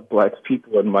lot of Black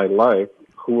people in my life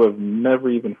who have never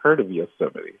even heard of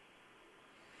Yosemite.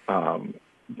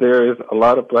 There is a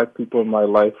lot of Black people in my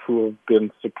life who have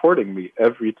been supporting me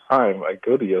every time I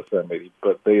go to Yosemite,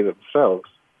 but they themselves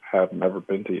have never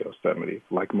been to Yosemite,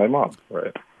 like my mom,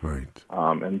 right? Right.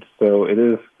 And so it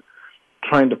is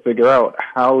trying to figure out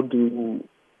how do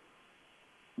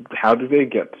they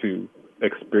get to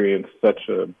experience such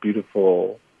a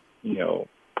beautiful, you know,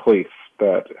 place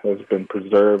that has been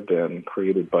preserved and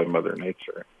created by Mother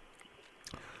Nature.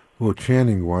 Well,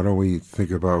 Channing, why don't we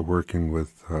think about working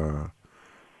with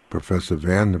Professor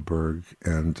Vanderberg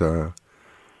and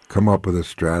come up with a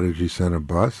strategy, send a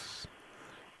bus,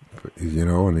 you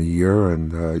know, in a year,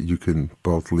 and you can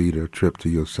both lead a trip to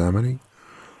Yosemite.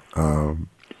 So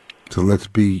let's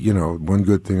be, you know, one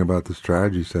good thing about the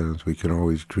strategy center is we can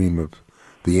always dream of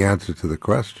the answer to the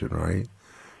question, right?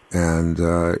 And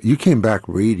you came back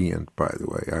radiant, by the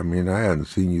way. I mean, I hadn't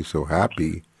seen you so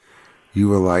happy. You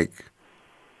were like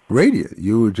radiant.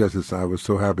 You were just as I was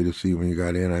so happy to see you when you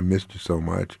got in. I missed you so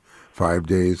much. 5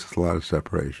 days, it's a lot of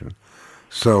separation.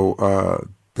 So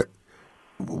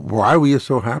why were you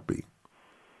so happy?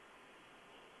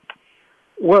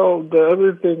 Well, the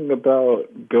other thing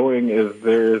about going is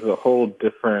there is a whole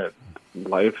different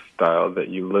lifestyle that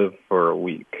you live for a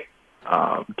week.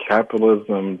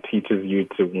 Capitalism teaches you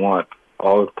to want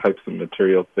all types of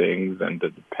material things and to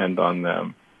depend on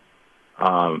them.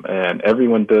 And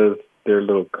everyone does their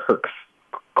little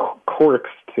quirks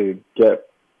to get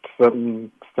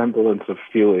some semblance of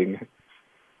feeling.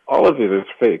 All of it is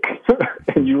fake.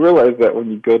 And you realize that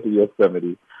when you go to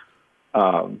Yosemite,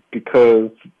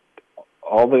 because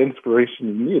all the inspiration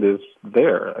you need is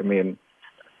there. I mean,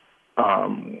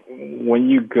 when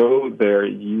you go there,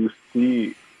 you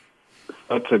see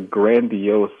such a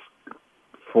grandiose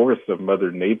force of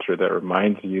Mother Nature that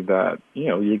reminds you that, you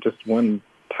know, you're just one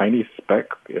tiny speck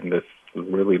in this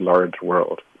really large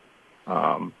world.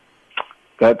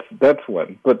 That's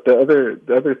one. But the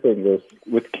other thing is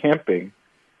with camping,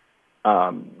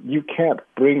 you can't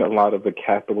bring a lot of the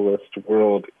capitalist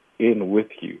world in with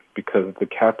you because the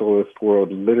capitalist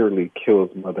world literally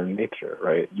kills Mother Nature,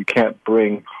 right? You can't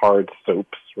bring hard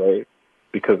soaps, right?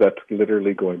 Because that's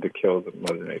literally going to kill the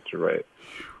Mother Nature, right?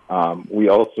 We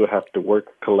also have to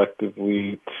work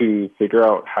collectively to figure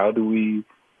out how do we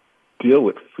deal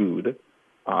with food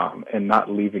and not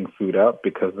leaving food out,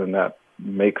 because then that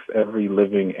makes every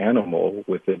living animal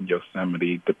within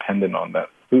Yosemite dependent on that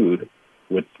food,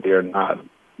 which they're not,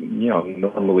 you know,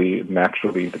 normally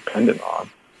naturally dependent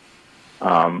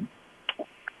on.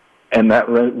 And that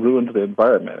ruins the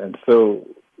environment. And so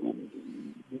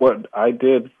what I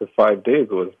did for 5 days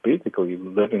was basically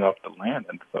living off the land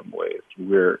in some ways.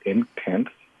 We're in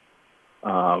tents.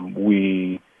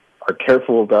 We are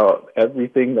careful about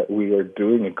everything that we are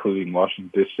doing, including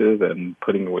washing dishes and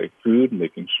putting away food,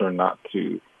 making sure not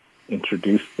to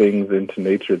introduce things into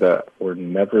nature that were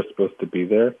never supposed to be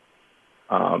there.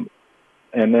 And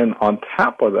then on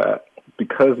top of that,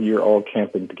 because you're all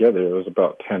camping together, it was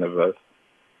about 10 of us,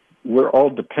 we're all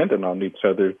dependent on each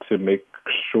other to make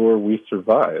sure we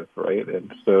survive, right?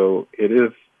 And so it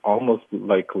is almost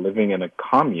like living in a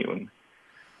commune,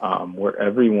 where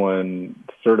everyone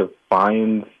sort of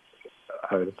finds,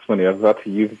 it's funny, I was about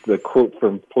to use the quote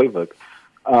from Playbook,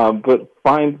 but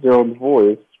finds their own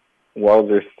voice while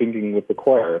they're singing with the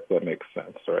choir, if that makes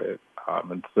sense, right?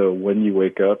 And so when you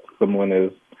wake up, someone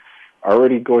is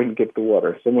already going to get the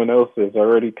water, someone else is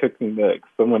already cooking the eggs,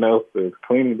 someone else is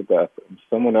cleaning the bathroom,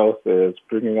 someone else is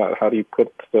figuring out how do you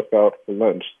put stuff out for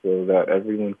lunch so that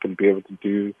everyone can be able to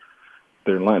do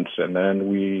their lunch. And then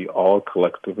we all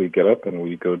collectively get up and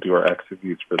we go do our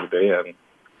activities for the day.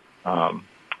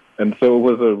 And so it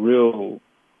was a real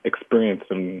experience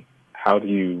in how do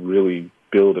you really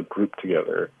build a group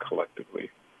together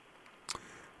collectively.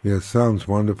 Yeah, it sounds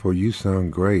wonderful. You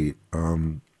sound great.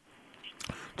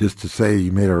 Just to say,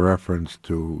 you made a reference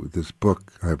to this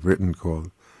book I've written called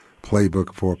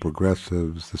Playbook for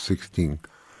Progressives, the 16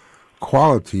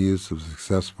 Qualities of a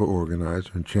Successful Organizer.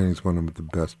 And Channing's one of the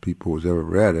best people who's ever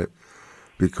read it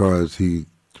because he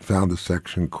found a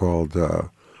section called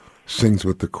Sings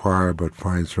with the Choir but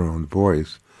Finds Her Own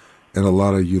Voice. And a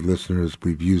lot of you listeners,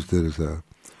 we've used it as a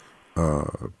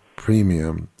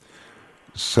premium.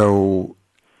 So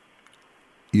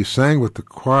you sang with the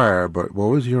choir, but what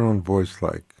was your own voice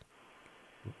like?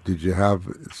 Did you have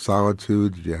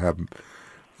solitude? Did you have,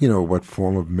 what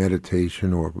form of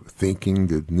meditation or thinking?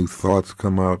 Did new thoughts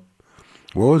come up?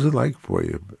 What was it like for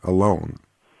you, alone,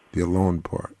 the alone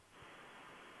part?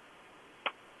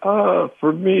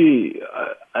 For me,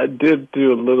 I did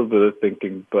do a little bit of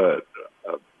thinking, but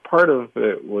part of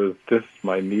it was just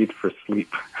my need for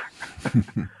sleep.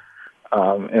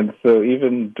 And so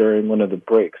even during one of the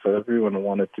breaks, everyone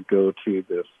wanted to go to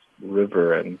this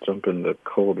river and jump in the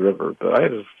cold river, but I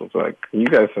just was like, you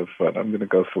guys have fun, I'm going to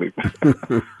go sleep.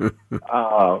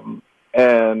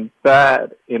 And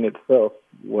that in itself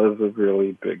was a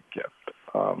really big gift.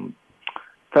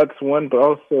 That's one, but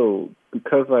also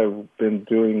because I've been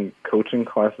doing coaching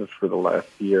classes for the last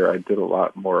year, I did a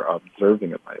lot more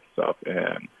observing of myself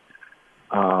and,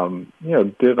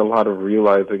 did a lot of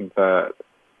realizing that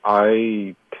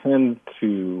I tend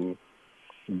to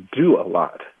do a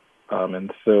lot.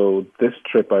 And so this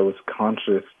trip, I was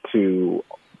conscious to,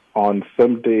 on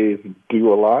some days,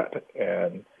 do a lot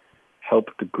and help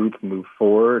the group move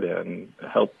forward and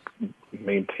help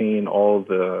maintain all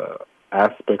the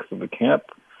aspects of the camp.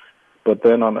 But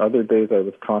then on other days, I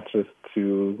was conscious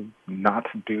to not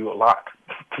do a lot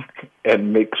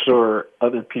and make sure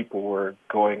other people were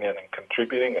going in and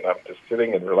contributing, and I'm just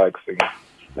sitting and relaxing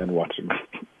and watching.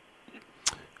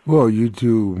 Well, you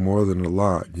do more than a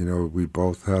lot. We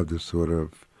both have this sort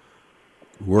of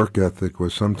work ethic where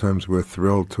sometimes we're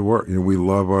thrilled to work. We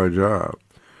love our job.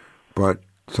 But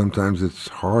sometimes it's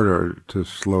harder to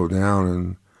slow down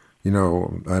and,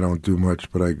 I don't do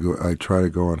much, but I try to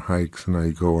go on hikes and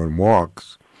I go on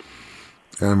walks.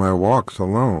 And my walks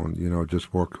alone,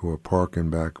 just walk to a park and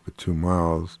back for 2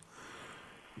 miles,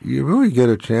 you really get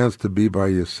a chance to be by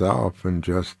yourself and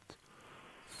just,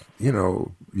 you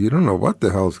don't know what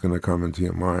the hell's going to come into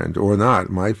your mind or not.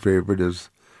 My favorite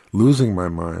is losing my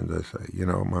mind, I say.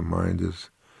 My mind is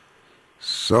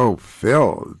so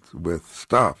filled with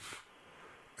stuff,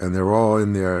 and they're all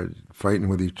in there fighting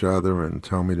with each other and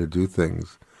tell me to do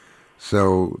things.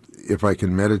 So if I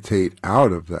can meditate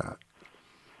out of that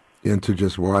into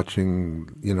just watching,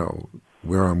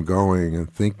 where I'm going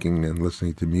and thinking and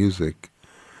listening to music.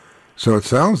 So it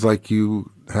sounds like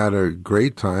you had a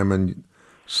great time, and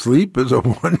sleep is a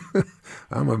one.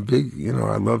 I'm a big,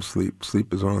 I love sleep.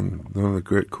 Sleep is one of the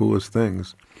great, coolest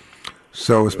things.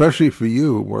 So especially for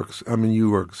you, you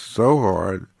work so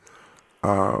hard.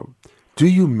 Do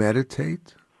you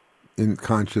meditate in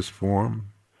conscious form?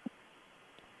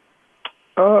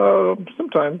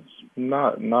 Sometimes,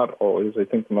 not always. I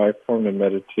think my form of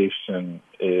meditation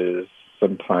is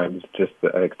sometimes just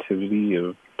the activity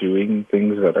of doing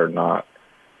things that are not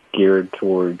geared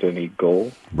towards any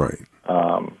goal. Right.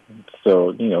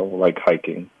 So, like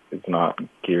hiking is not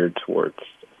geared towards,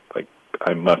 like,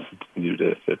 I must do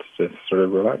this. It's just sort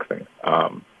of relaxing.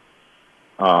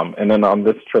 And then on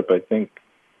this trip, I think,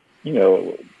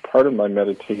 part of my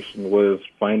meditation was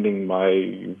finding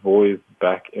my voice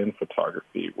back in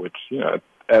photography, which,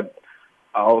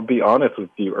 I'll be honest with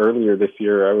you, earlier this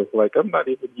year, I was like, I'm not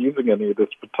even using any of this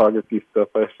photography stuff.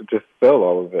 I should just sell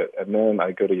all of it. And then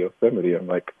I go to Yosemite. I'm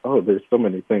like, oh, there's so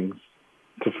many things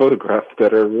to photograph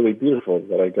that are really beautiful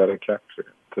that I got to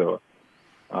capture. So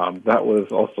that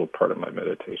was also part of my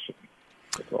meditation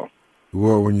as well.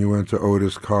 Well, when you went to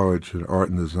Otis College in art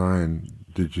and design,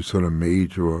 did you sort of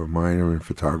major or minor in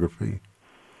photography?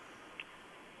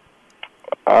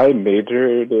 I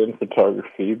majored in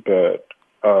photography, but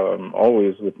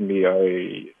always with me,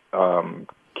 I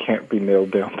can't be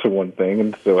nailed down to one thing,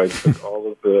 and so I took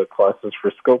all of the classes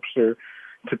for sculpture,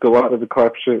 took a lot of the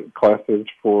classes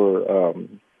for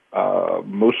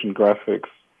motion graphics.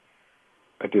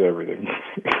 I did everything.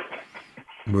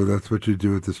 Well, that's what you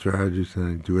do at the Strategy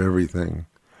Center, do everything,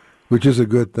 which is a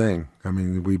good thing. I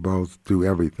mean, we both do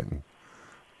everything.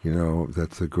 You know,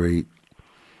 that's a great,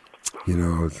 you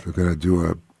know, if we're going to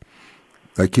do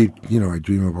I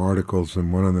dream of articles,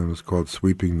 and one of them is called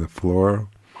Sweeping the Floor,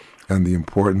 and the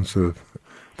importance of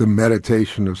the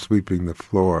meditation of sweeping the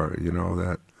floor. You know,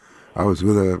 that I was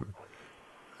with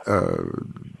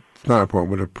it's not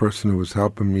important, with a person who was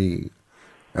helping me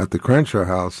at the Crenshaw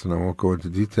house, and I won't go into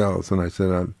details, and I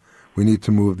said, we need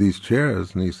to move these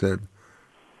chairs, and he said,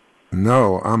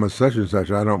 no, I'm a such and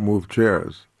such, I don't move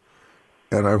chairs.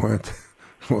 And I went,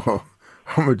 well,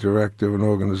 I'm a director of an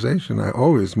organization, I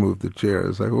always move the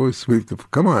chairs, I always sweep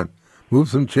come on, move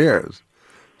some chairs.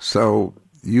 So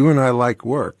you and I like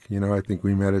work, you know, I think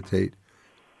we meditate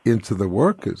into the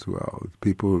work as well.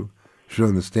 People should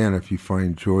understand, if you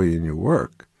find joy in your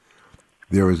work,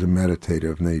 there is a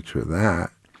meditative nature of that.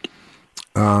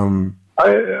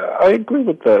 I agree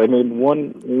with that. I mean,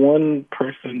 one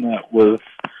person that was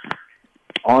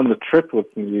on the trip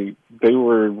with me, they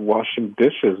were washing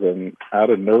dishes, and out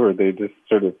of nowhere, they just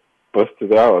sort of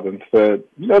busted out and said,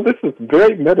 you know, this is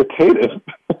very meditative.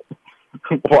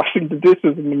 Washing the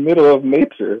dishes in the middle of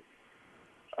nature.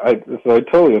 So I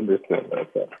totally understand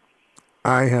that.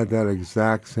 I had that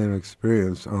exact same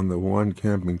experience on the one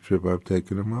camping trip I've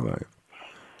taken in my life.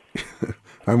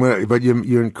 But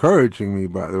you're encouraging me,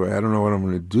 by the way. I don't know what I'm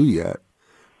going to do yet,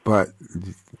 but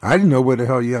I didn't know where the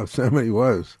hell Yosemite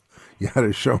was. You had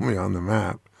to show me on the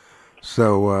map.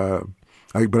 So,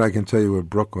 but I can tell you where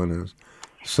Brooklyn is.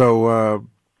 So,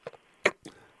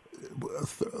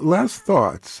 last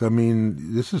thoughts. I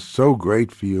mean, this is so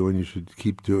great for you, and you should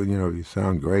keep doing. You know, you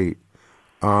sound great.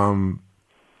 You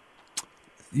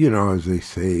know, as they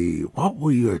say, what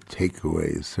were your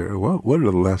takeaways, sir? What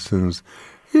are the lessons?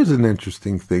 Here's an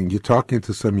interesting thing. You're talking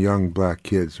to some young black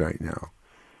kids right now,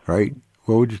 right?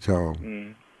 What would you tell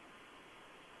them?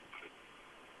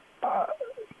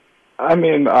 I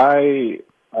mean, I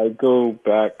go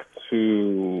back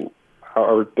to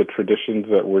the traditions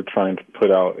that we're trying to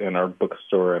put out in our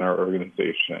bookstore and our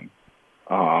organization,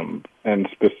 and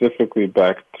specifically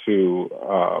back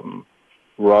to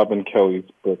Robin Kelly's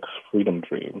books, Freedom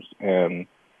Dreams. And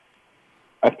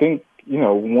I think, you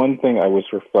know, one thing I was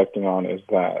reflecting on is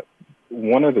that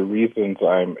one of the reasons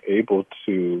I'm able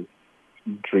to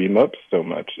dream up so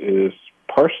much is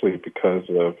partially because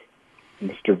of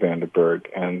Mr. Vanderberg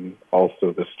and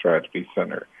also the Strategy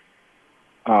Center,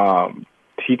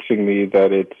 teaching me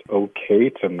that it's okay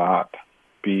to not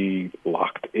be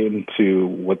locked into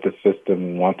what the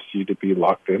system wants you to be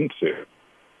locked into.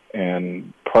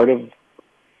 And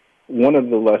one of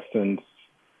the lessons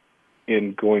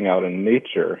in going out in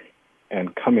nature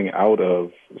and coming out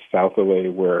of South LA,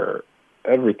 where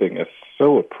everything is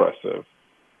so oppressive,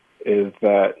 is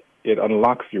that it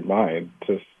unlocks your mind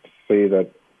to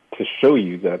show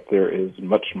you that there is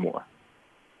much more.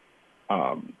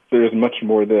 There's much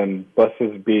more than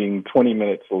buses being 20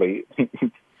 minutes late.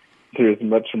 There's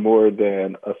much more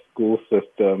than a school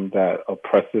system that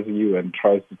oppresses you and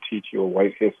tries to teach you a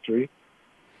white history.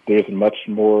 There's much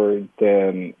more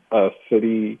than a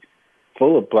city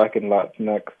full of Black and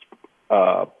Latinx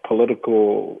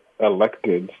political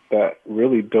electeds that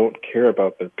really don't care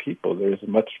about their people. There's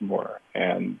much more.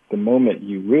 And the moment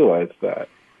you realize that,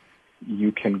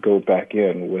 you can go back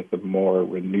in with a more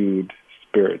renewed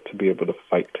spirit to be able to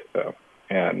fight them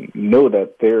and know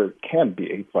that there can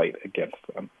be a fight against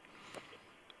them.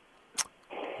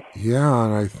 Yeah,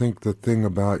 and I think the thing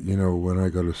about, you know, when I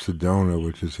go to Sedona,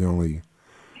 which is the only,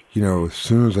 you know, as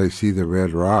soon as I see the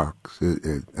red rocks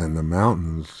and the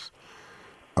mountains,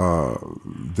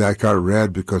 that got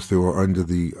red because they were under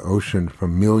the ocean for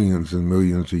millions and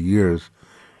millions of years.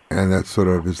 And that sort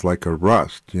of is like a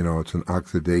rust, you know, it's an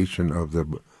oxidation of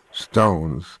the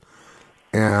stones.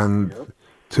 And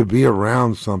to be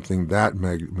around something that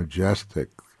majestic,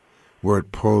 where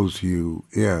it pulls you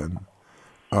in.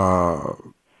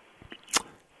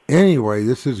 Anyway,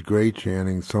 this is great,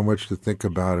 Channing, so much to think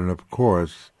about. And of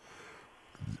course,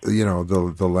 you know,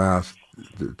 the last,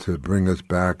 to bring us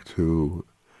back to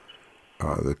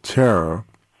the terror,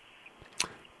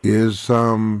 is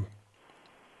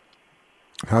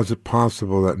how's it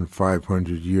possible that in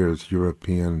 500 years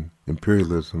European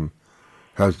imperialism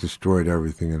has destroyed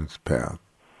everything in its path?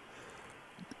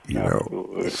 You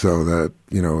know, so that,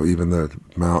 you know, even the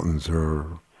mountains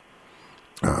are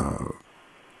a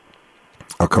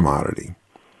commodity.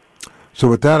 So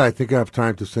with that, I think I have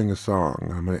time to sing a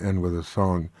song. I'm going to end with a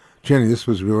song. Jenny, this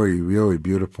was really, really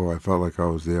beautiful. I felt like I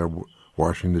was there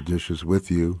washing the dishes with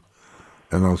you.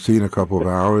 And I'll see you in a couple of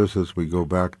hours as we go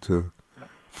back to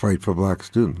fight for black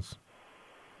students.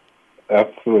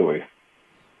 Absolutely.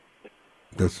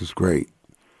 This is great.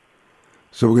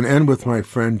 So we're going to end with my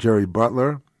friend Jerry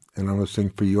Butler, and I'm going to sing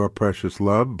For Your Precious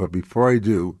Love. But before I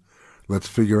do, let's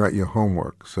figure out your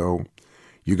homework. So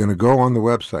you're going to go on the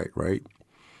website, right?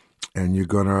 And you're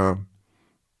going to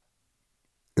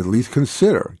at least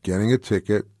consider getting a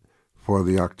ticket for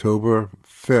the October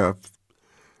 5th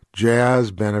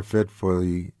jazz benefit for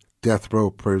the death row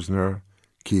prisoner,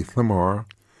 Keith Lamar.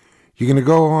 You're going to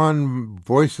go on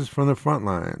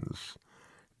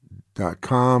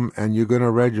voicesfromthefrontlines.com and you're going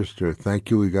to register.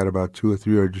 Thank you. We got about 2 or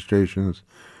 3 registrations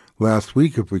last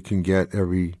week. If we can get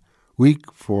every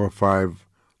week 4 or 5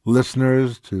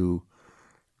 listeners to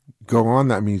go on,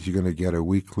 that means you're going to get a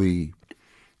weekly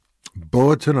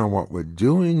bulletin on what we're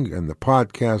doing and the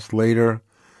podcast later.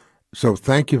 So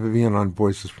thank you for being on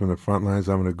Voices from the Frontlines.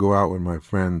 I'm going to go out with my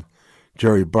friend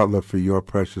Jerry Butler for Your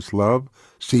Precious Love.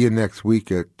 See you next week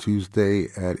at Tuesday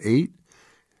at 8.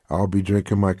 I'll be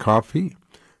drinking my coffee.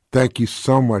 Thank you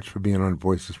so much for being on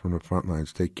Voices from the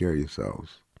Frontlines. Take care of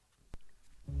yourselves.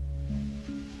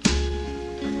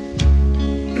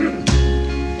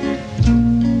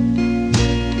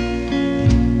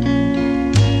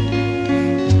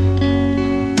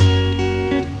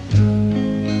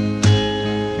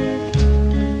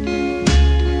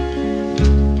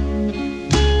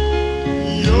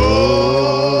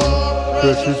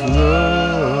 Precious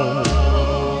love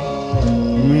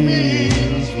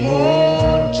means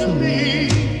more to me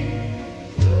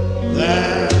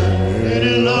than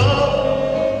any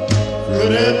love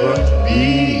could ever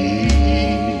be.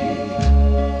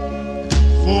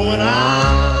 For when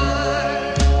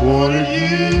I wanted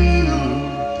you,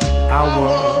 I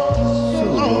was so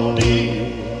lonely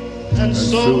and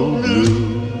so blue.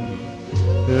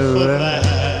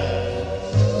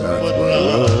 That's what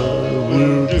love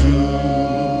will do.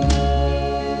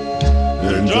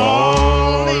 And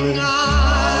darling,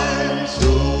 I'm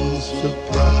so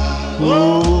surprised.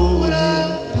 Oh, when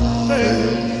I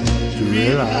failed to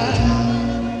realize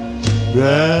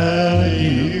that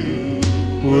you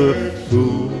were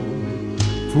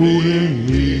fooling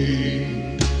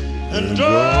me. And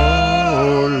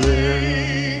darling,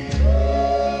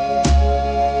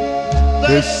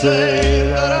 they say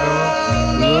that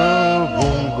our love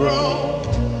won't grow,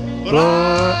 but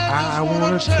I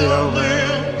want to tell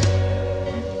them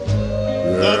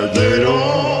that they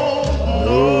don't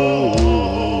know.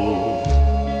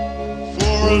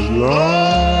 For as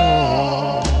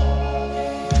long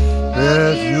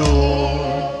as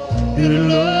you're in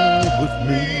love with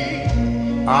me,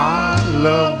 our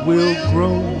love will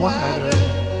grow wider,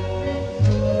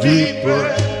 deeper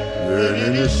than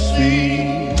in the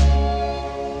sea.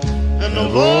 And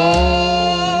of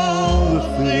all the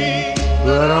things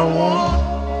that I want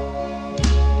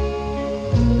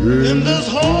in this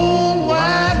whole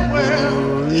wide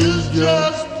world is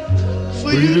just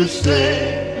for you to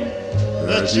say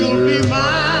that you'll be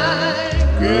my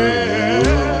girl.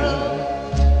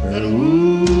 And ooh,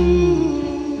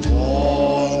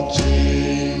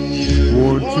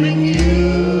 wanting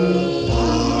you,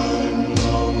 I'm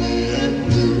lonely and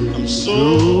blue. I'm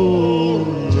so